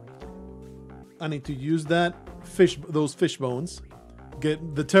I need to use those fish bones.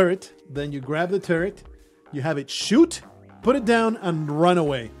 Get the turret. Then you grab the turret. You have it shoot, put it down, and run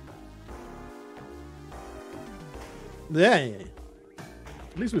away. Yeah.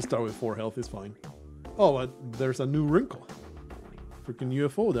 At least we start with 4 health. It's fine. Oh, there's a new wrinkle. Freaking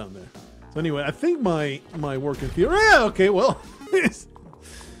UFO down there. So anyway, I think my working theory... Yeah, okay, well...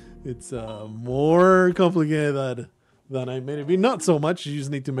 it's more complicated than I made it be. Not so much. You just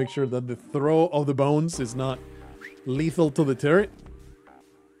need to make sure that the throw of the bones is not lethal to the turret.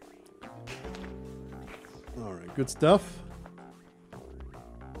 Alright, good stuff.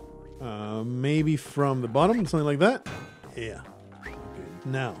 Maybe from the bottom, something like that. Yeah. Okay,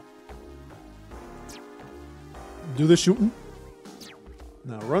 now. Do the shooting.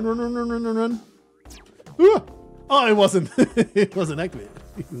 Now run, run, run, run, run, run, run. Ah! Oh, it wasn't. It wasn't activated.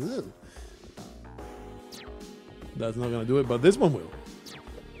 That's not gonna do it, but this one will.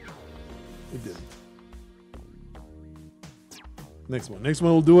 It didn't. Next one. Next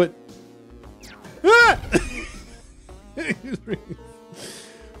one will do it. Ah!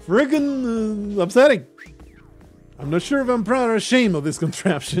 Friggin' upsetting. I'm not sure if I'm proud or ashamed of this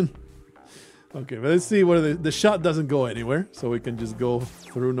contraption. Okay, but let's see whether the shot doesn't go anywhere, so we can just go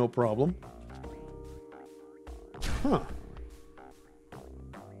through no problem. Huh.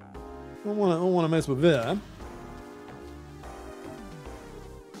 I don't want to mess with that.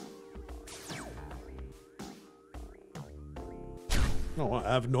 Oh, I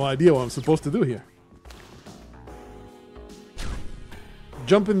have no idea what I'm supposed to do here.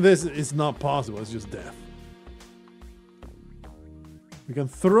 Jumping this is not possible, it's just death. We can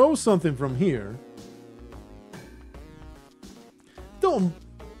throw something from here. Don't...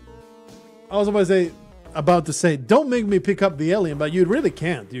 I was about to say, don't make me pick up the alien, but you really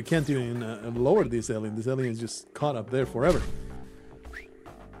can't. You can't even lower this alien. This alien is just caught up there forever.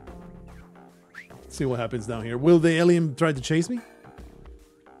 Let's see what happens down here. Will the alien try to chase me?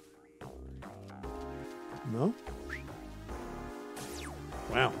 No?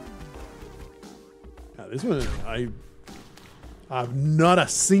 Wow. Now, this one, I have not a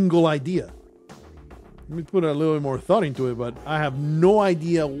single idea. Let me put a little bit more thought into it, but I have no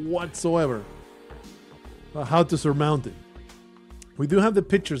idea whatsoever how to surmount it. We do have the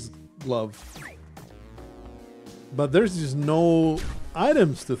pitcher's glove, but there's just no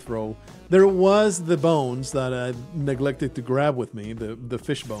items to throw. There was the bones that I neglected to grab with me, the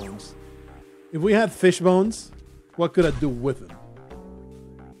fish bones. If we had fish bones, what could I do with them?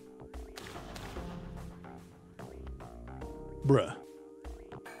 Bruh.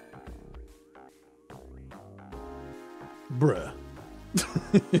 Bruh.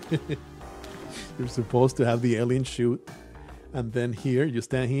 You're supposed to have the alien shoot, and then here, you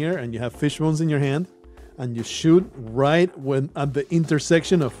stand here, and you have fish bones in your hand, and you shoot right when at the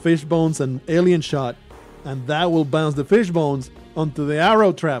intersection of fish bones and alien shot, and that will bounce the fish bones onto the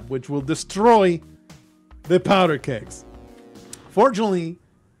arrow trap, which will destroy the powder kegs. Fortunately,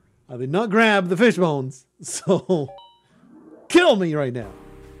 I did not grab the fish bones, so kill me right now.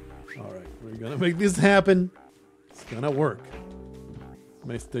 Alright, we're gonna make this happen. It's gonna work.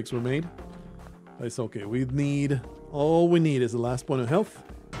 Mistakes were made. It's okay. We need... all we need is the last point of health.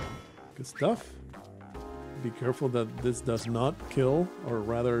 Good stuff. Be careful that this does not kill, or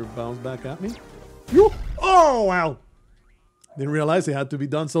rather bounce back at me. Oh, wow! Didn't realize it had to be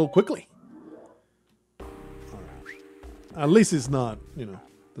done so quickly. Right. At least it's not, you know,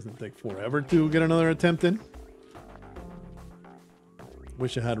 doesn't take forever to get another attempt in.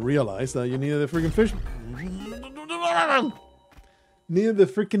 Wish I had realized that you needed the freaking fish. Needed the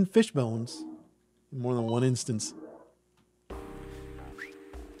freaking fish bones. In more than one instance.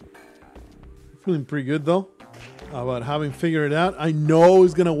 Feeling pretty good though about having figured it out. I know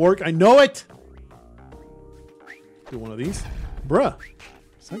it's gonna work. I know it. Do one of these, bruh.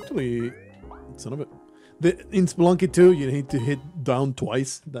 It's actually, son of it. In Spelunky 2, you need to hit down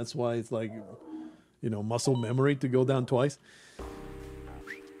twice. That's why it's like, you know, muscle memory to go down twice.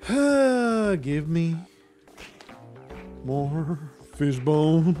 Give me more fish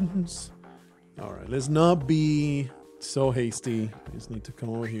bones. All right, let's not be so hasty. We just need to come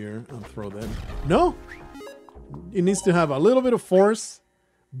over here and throw that. No, it needs to have a little bit of force,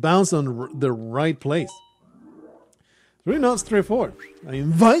 bounce on the right place. It's really not straightforward. I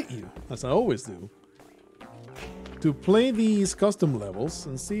invite you, as I always do, to play these custom levels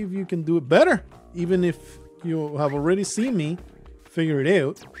and see if you can do it better, even if you have already seen me figure it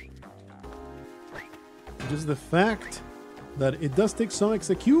out. Just the fact that it does take some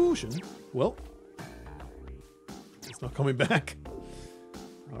execution. Well, it's not coming back.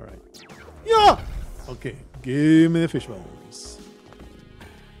 All right. Yeah. Okay. Give me the fish bones.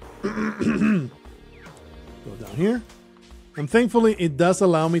 Go down here. And thankfully, it does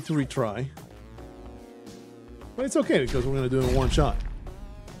allow me to retry. But it's okay because we're going to do it in one shot.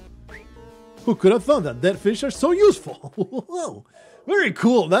 Who could have thought that dead fish are so useful? Whoa. Very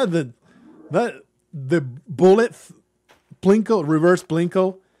cool. That the bullet Plinko, reverse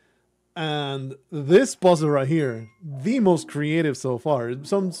Plinko, and this puzzle right here, the most creative so far.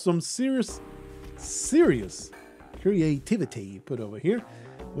 Some serious creativity put over here.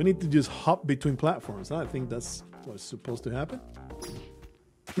 We need to just hop between platforms. I think that's what's supposed to happen.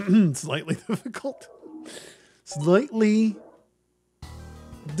 Slightly difficult. Slightly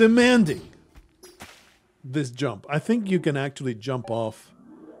demanding. This jump. I think you can actually jump off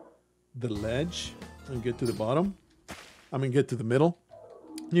the ledge and get to the bottom. I mean, get to the middle.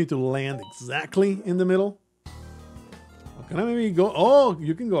 You need to land exactly in the middle. Oh, can I maybe go? Oh,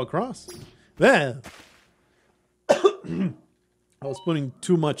 you can go across. There. I was putting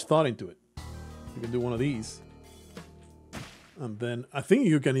too much thought into it. You can do one of these. And then I think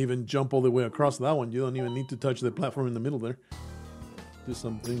you can even jump all the way across that one. You don't even need to touch the platform in the middle there. Do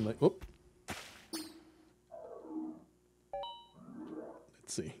something like, oh.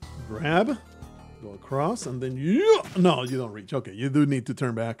 Let's see. Grab. Go across, and then you... No, you don't reach. Okay, you do need to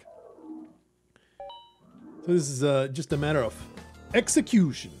turn back. So this is just a matter of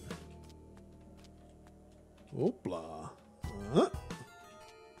execution. Hoopla.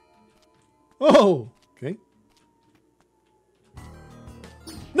 Oh, okay.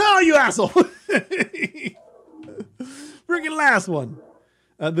 No, you asshole! Freaking last one.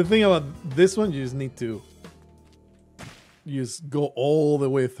 The thing about this one, you just need to... You just go all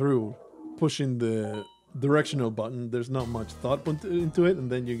the way through. Pushing the directional button, there's not much thought put into it,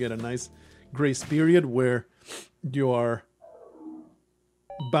 and then you get a nice grace period where you are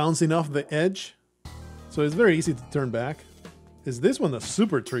bouncing off the edge. So it's very easy to turn back. Is this one that's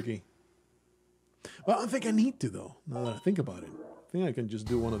super tricky? Well, I think I need to, though, now that I think about it. I think I can just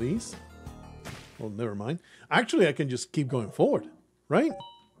do one of these. Well, never mind. Actually, I can just keep going forward, right?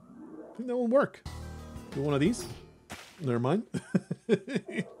 I think that will work. Do one of these. Never mind.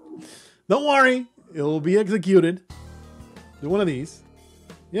 Don't worry, it will be executed. Do one of these.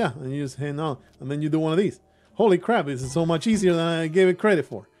 Yeah, and you just hang on. And then you do one of these. Holy crap, this is so much easier than I gave it credit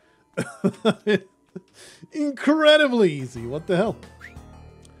for. Incredibly easy. What the hell?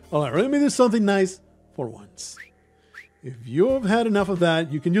 Alright, let me do something nice for once. If you have had enough of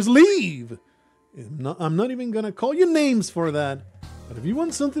that, you can just leave. I'm not even going to call you names for that. But if you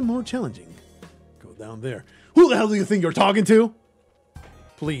want something more challenging, go down there. Who the hell do you think you're talking to?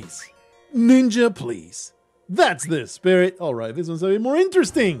 Please. Ninja, please. That's the spirit. Alright, this one's a bit more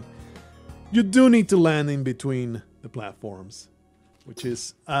interesting. You do need to land in between the platforms, which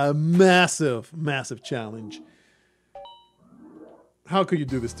is a massive, massive challenge. How could you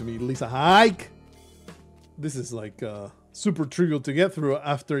do this to me, Lisa Haik? This is like super trivial to get through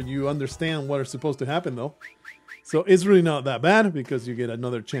after you understand what is supposed to happen, though. So it's really not that bad because you get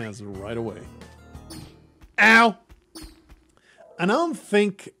another chance right away. Ow! And I don't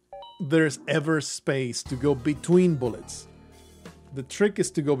think there's ever space to go between bullets. The trick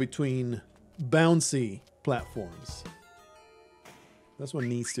is to go between bouncy platforms. That's what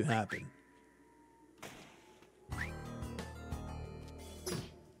needs to happen.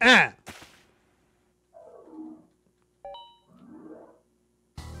 Ah!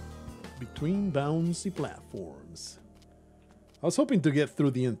 Between bouncy platforms. I was hoping to get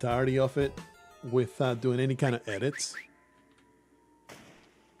through the entirety of it without doing any kind of edits.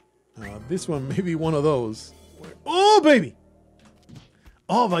 This one may be one of those. Oh, baby!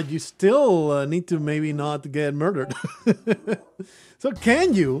 Oh, but you still need to maybe not get murdered. So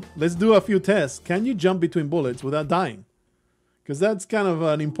can you, let's do a few tests, can you jump between bullets without dying? Because that's kind of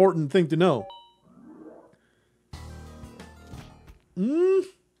an important thing to know.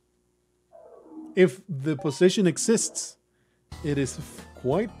 If the position exists, it is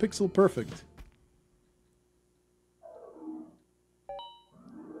quite pixel perfect.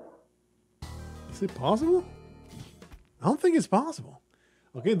 Is it possible? I don't think it's possible.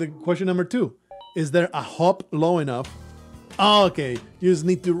 Okay, the question number 2. Is there a hop low enough? Oh, okay, you just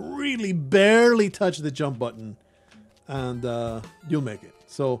need to really barely touch the jump button and you'll make it.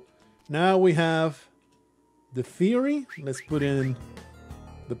 So now we have the theory. Let's put in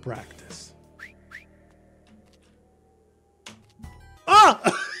the practice. Ah!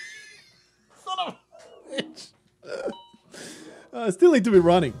 Son of a bitch. I still need to be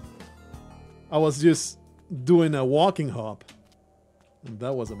running. I was just doing a walking hop. And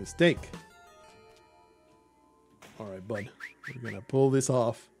that was a mistake. Alright, bud. We're gonna pull this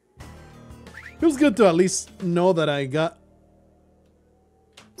off. Feels good to at least know that I got...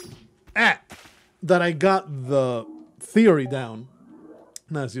 that I got the theory down.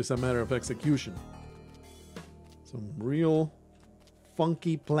 Now it's just a matter of execution. Some real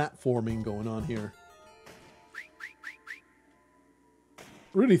funky platforming going on here.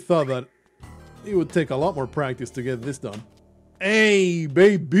 Really thought that it would take a lot more practice to get this done. Hey,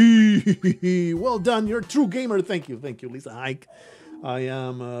 baby! Well done, you're a true gamer. Thank you, Lisa Haik. I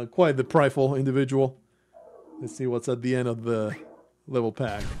am quite the prideful individual. Let's see what's at the end of the level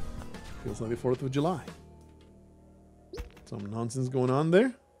pack. Feels like the 4th of July. Some nonsense going on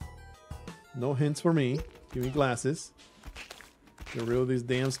there. No hints for me. Give me glasses. Get rid of these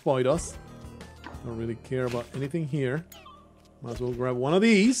damn spiders. Don't really care about anything here. Might as well grab one of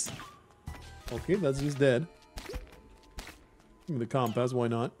these. Okay, that's just dead. Give me the compass, why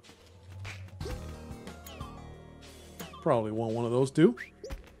not? Probably want one of those too.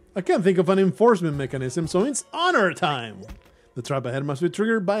 I can't think of an enforcement mechanism, so it's honor time! The trap ahead must be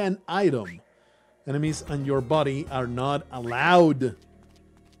triggered by an item. Enemies and your body are not allowed.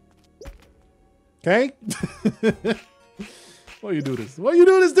 Okay? Why you do this? Why you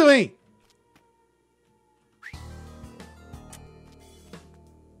do this to me?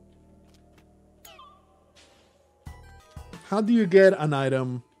 How do you get an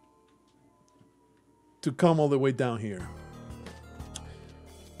item to come all the way down here?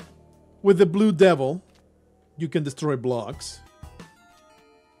 With the blue devil, you can destroy blocks.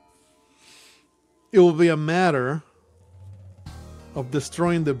 It will be a matter of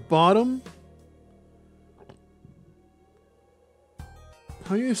destroying the bottom.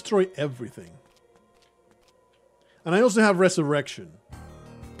 How do you destroy everything? And I also have resurrection.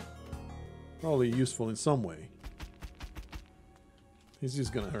 Probably useful in some way. He's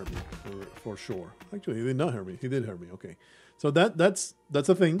just gonna hurt me for sure. Actually, he did not hurt me. He did hurt me. Okay, so that's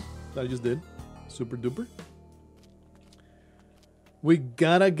a thing that I just did. Super duper. We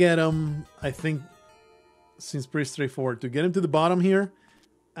gotta get him. I think seems pretty straightforward to get him to the bottom here,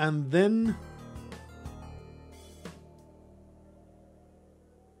 and then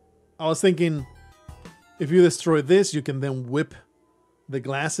I was thinking if you destroy this, you can then whip the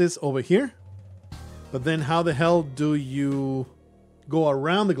glasses over here. But then, how the hell do you go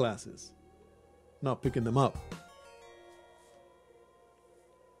around the glasses? Not picking them up.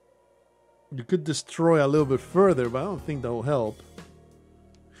 You could destroy a little bit further, but I don't think that will help.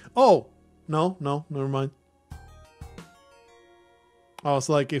 Oh! No, never mind. I was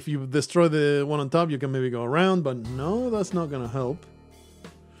like, if you destroy the one on top, you can maybe go around, but no, that's not gonna help.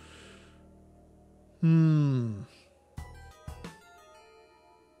 You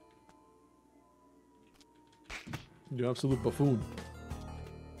absolute buffoon.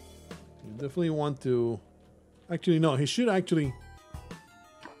 You definitely want to... Actually, no, he should actually...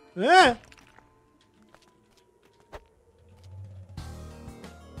 Ah!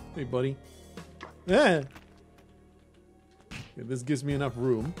 Hey, buddy. Ah! Okay, this gives me enough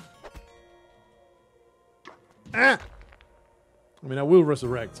room. Ah! I mean, I will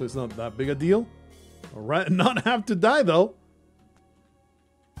resurrect, so it's not that big a deal. All right, not have to die, though.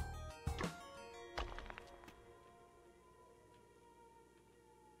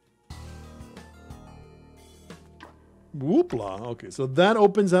 Whoopla. Okay, so that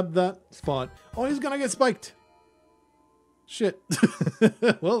opens up that spot. Oh, he's gonna get spiked. Shit.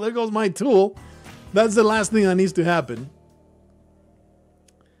 Well, there goes my tool. That's the last thing that needs to happen.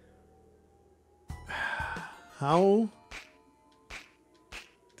 How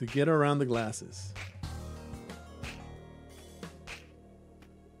to get around the glasses?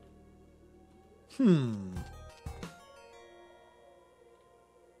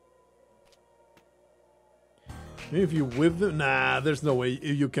 Maybe if you whip them... Nah, there's no way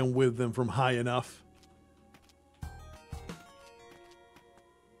you can whip them from high enough.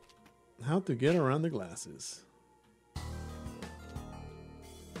 How to get around the glasses.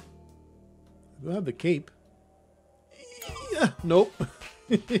 Do I have the cape? Yeah, nope.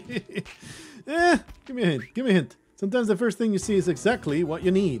 Give me a hint. Give me a hint. Sometimes the first thing you see is exactly what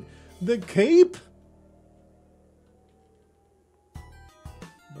you need. The cape?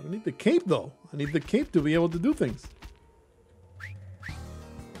 But I need the cape, though. I need the cape to be able to do things.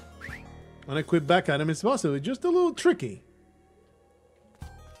 Unequipped back item is possibly just a little tricky.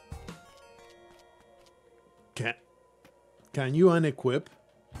 Can you unequip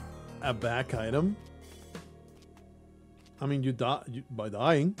a back item? I mean, you die by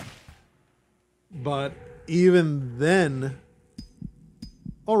dying. But even then...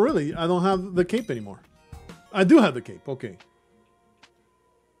 Oh, really? I don't have the cape anymore. I do have the cape. Okay.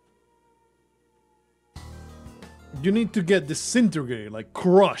 You need to get disintegrated, like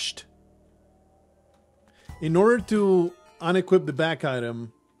crushed. In order to unequip the back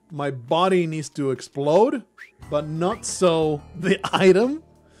item, my body needs to explode, but not so the item.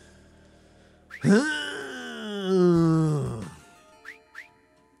 It's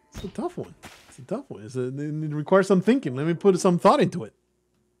a tough one. It's a tough one. It requires some thinking. Let me put some thought into it.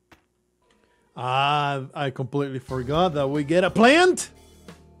 Ah, I completely forgot that we get a plant.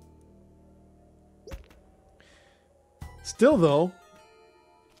 Still though,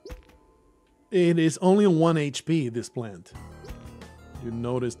 it is only 1 HP, this plant. You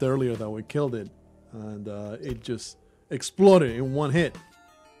noticed earlier that we killed it, and it just exploded in 1 hit.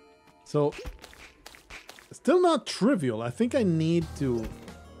 So, still not trivial. I think I need to...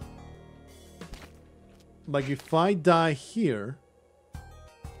 Like, if I die here,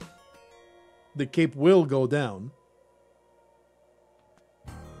 the cape will go down.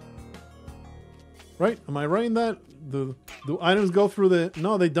 Right? Am I right in that? Do items go through the...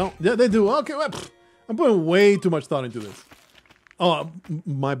 No, they don't. Yeah, they do. Okay, well, I'm putting way too much thought into this. Oh,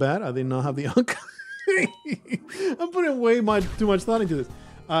 my bad. I did not have the unk. I'm putting way too much thought into this.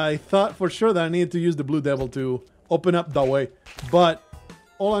 I thought for sure that I needed to use the Blue Devil to open up that way. But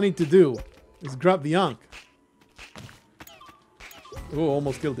all I need to do is grab the unk. Oh,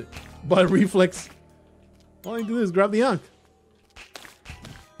 almost killed it. By reflex. All I need to do is grab the unk.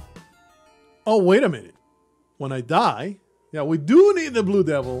 Oh, wait a minute. When I die, yeah, we do need the Blue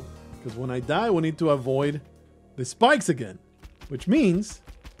Devil. Because when I die, we need to avoid the spikes again. Which means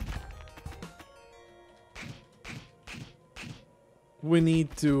we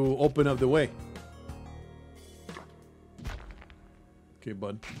need to open up the way. Okay,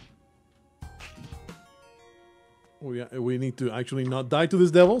 bud. We need to actually not die to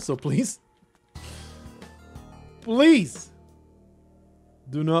this devil, so please. Please!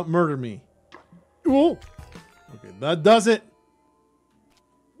 Do not murder me. Whoa! Okay, that does it.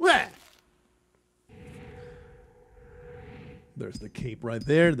 Wah! There's the cape right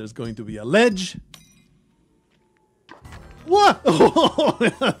there. There's going to be a ledge. What? Oh,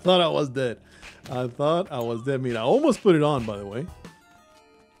 I thought I was dead. I thought I was dead meat. I almost put it on, by the way.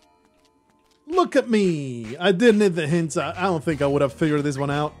 Look at me. I did need the hints. I don't think I would have figured this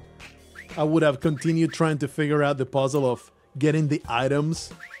one out. I would have continued trying to figure out the puzzle of getting the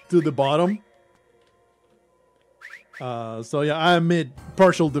items to the bottom. So yeah, I admit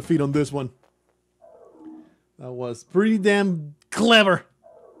partial defeat on this one. That was pretty damn clever.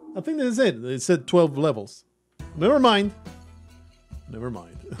 I think that's it. It said 12 levels. Never mind. Never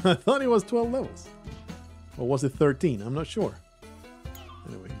mind. I thought it was 12 levels. Or was it 13? I'm not sure.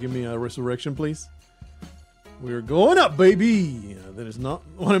 Anyway, give me a resurrection, please. We're going up, baby! Yeah, that is not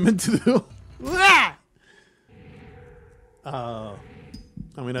what I meant to do. I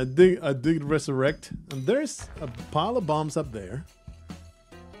mean, I did resurrect. And there's a pile of bombs up there.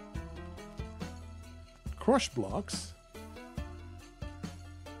 Crush blocks.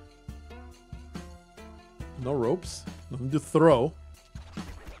 No ropes. Nothing to throw.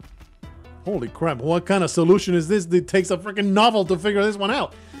 Holy crap, what kind of solution is this? It takes a freaking novel to figure this one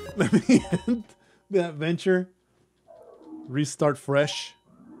out. Let me end the adventure. Restart fresh.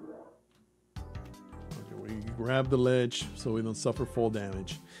 Okay, we grab the ledge so we don't suffer fall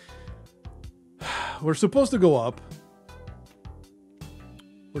damage. We're supposed to go up.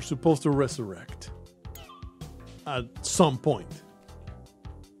 We're supposed to resurrect. At some point.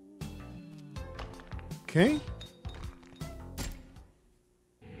 Okay.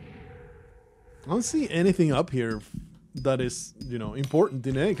 I don't see anything up here that is, you know, important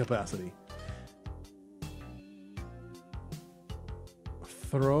in any capacity.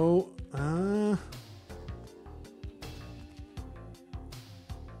 Throw. I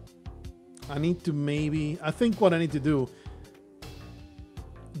need to maybe. I think what I need to do.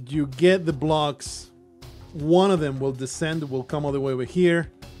 You get the blocks. One of them will descend, will come all the way over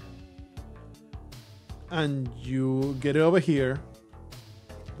here. And you get it over here.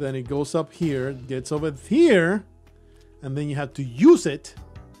 Then it goes up here, gets over here. And then you have to use it.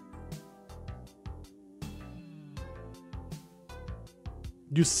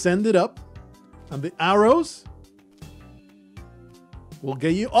 You send it up. And the arrows will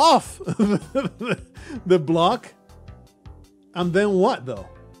get you off the block. And then what, though?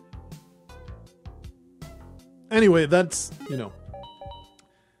 Anyway, that's, you know,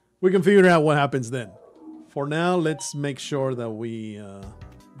 we can figure out what happens then. For now, let's make sure that we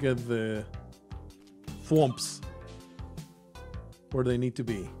get the thwomps where they need to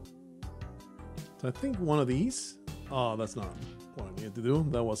be. So I think one of these... Oh, that's not what I needed to do.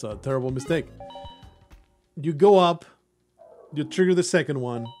 That was a terrible mistake. You go up, you trigger the second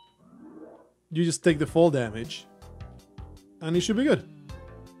one, you just take the fall damage, and it should be good.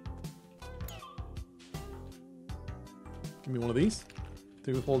 Give me one of these.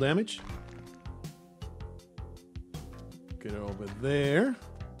 Take the fall damage. Get it over there.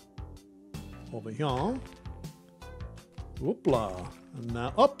 Over here. Whoopla. And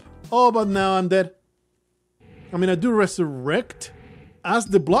now up. Oh, but now I'm dead. I mean, I do resurrect as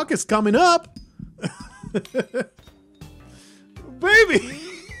the block is coming up. Baby!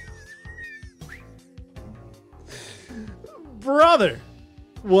 Brother!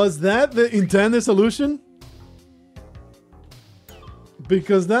 Was that the intended solution?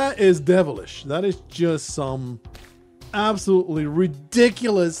 Because that is devilish. That is just some absolutely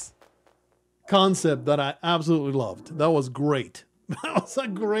ridiculous concept that I absolutely loved. That was great. That was a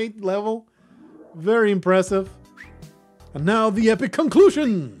great level. Very impressive. And now the epic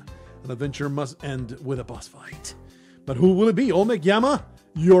conclusion. An adventure must end with a boss fight. But who will it be? Olmec Yama?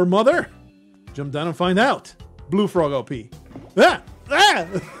 Your mother? Jump down and find out. Blue Frog OP. Ah! Ah!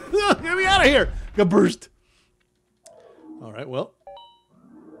 Get me out of here! Got burst. Alright, well.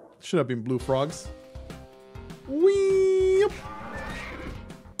 Should have been Blue Frogs. Whee!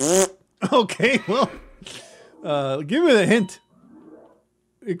 Okay, well. Give me the hint.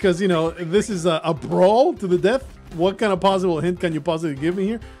 Because, you know, this is a brawl to the death. What kind of possible hint can you possibly give me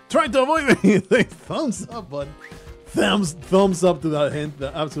here? Trying to avoid me. Thumbs up, bud. Thumbs up to that hint.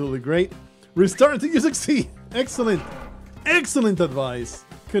 That's absolutely great. Restart until you succeed. Excellent. Excellent advice.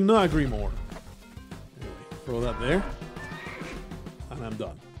 Could not agree more. Anyway, throw that there. And I'm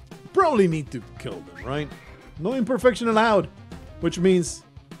done. Probably need to kill them, right? No imperfection allowed. Which means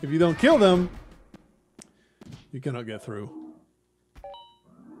if you don't kill them, you cannot get through.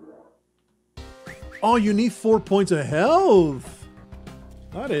 Oh, you need 4 points of health.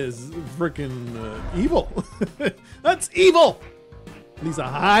 That is freaking evil. That's evil. At least a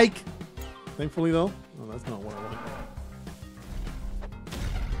Haik. Thankfully, though. Oh, that's not what I want.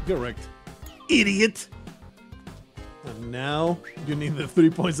 Correct. Idiot. And now you need the 3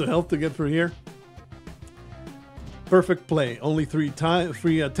 points of health to get through here. Perfect play. Only three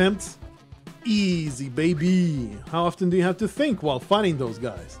attempts. Easy, baby. How often do you have to think while fighting those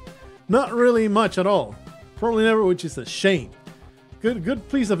guys? Not really much at all. Probably never, which is a shame. Good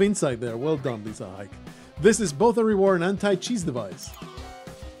piece of insight there. Well done, Lisa Haik. This is both a reward and anti-cheese device.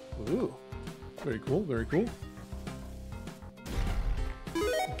 Ooh. Very cool, very cool.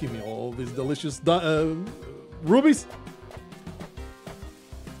 Give me all these delicious rubies.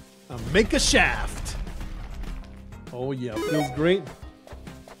 And make a shaft. Oh yeah, feels great.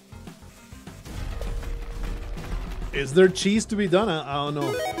 Is there cheese to be done? I don't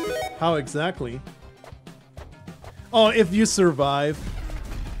know how exactly. Oh, if you survive.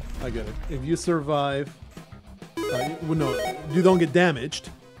 I get it. If you survive, no, you don't get damaged.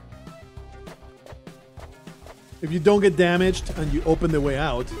 If you don't get damaged and you open the way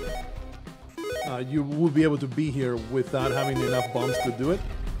out, you will be able to be here without having enough bombs to do it.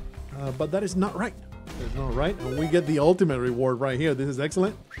 But that is not right. That is not right. And we get the ultimate reward right here. This is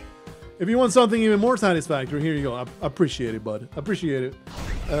excellent. If you want something even more satisfactory, here you go. I appreciate it, bud. Appreciate it.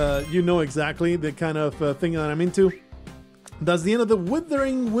 You know exactly the kind of thing that I'm into. That's the end of the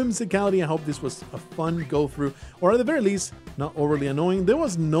Withering Whimsicality. I hope this was a fun go-through. Or at the very least, not overly annoying. There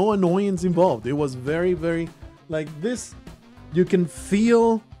was no annoyance involved. It was very, very... like this, you can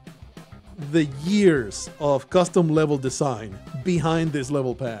feel the years of custom level design behind this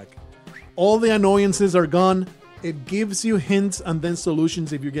level pack. All the annoyances are gone. It gives you hints and then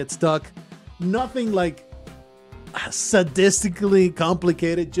solutions if you get stuck. Nothing like sadistically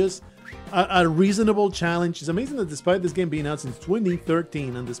complicated, just a reasonable challenge. It's amazing that despite this game being out since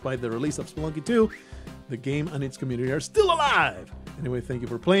 2013 and despite the release of Spelunky 2, the game and its community are still alive. Anyway, thank you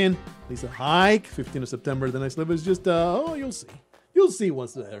for playing. Lisa Haik, 15th of September. The next level is just, oh, you'll see. You'll see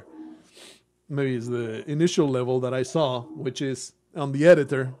what's there. Maybe it's the initial level that I saw, which is on the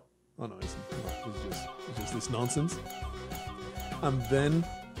editor. Oh, no, it's just this nonsense. And then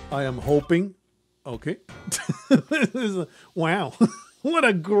I am hoping... okay. Wow. What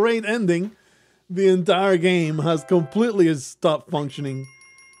a great ending. The entire game has completely stopped functioning.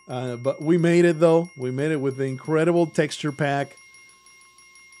 But we made it, though. We made it with the incredible texture pack.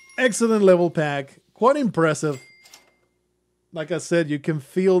 Excellent level pack. Quite impressive. Like I said, you can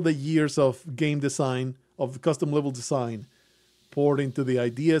feel the years of game design, of custom level design, poured into the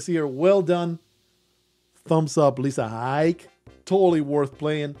ideas here. Well done. Thumbs up, Lisa Haik. Totally worth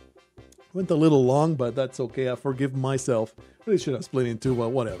playing. Went a little long, but that's okay. I forgive myself. Really should have split in two, but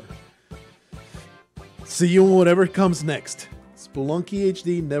whatever. See you in whatever comes next. Spelunky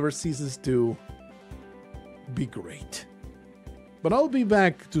HD never ceases to be great. But I'll be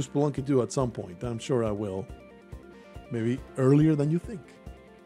back to Spelunky 2 at some point. I'm sure I will. Maybe earlier than you think.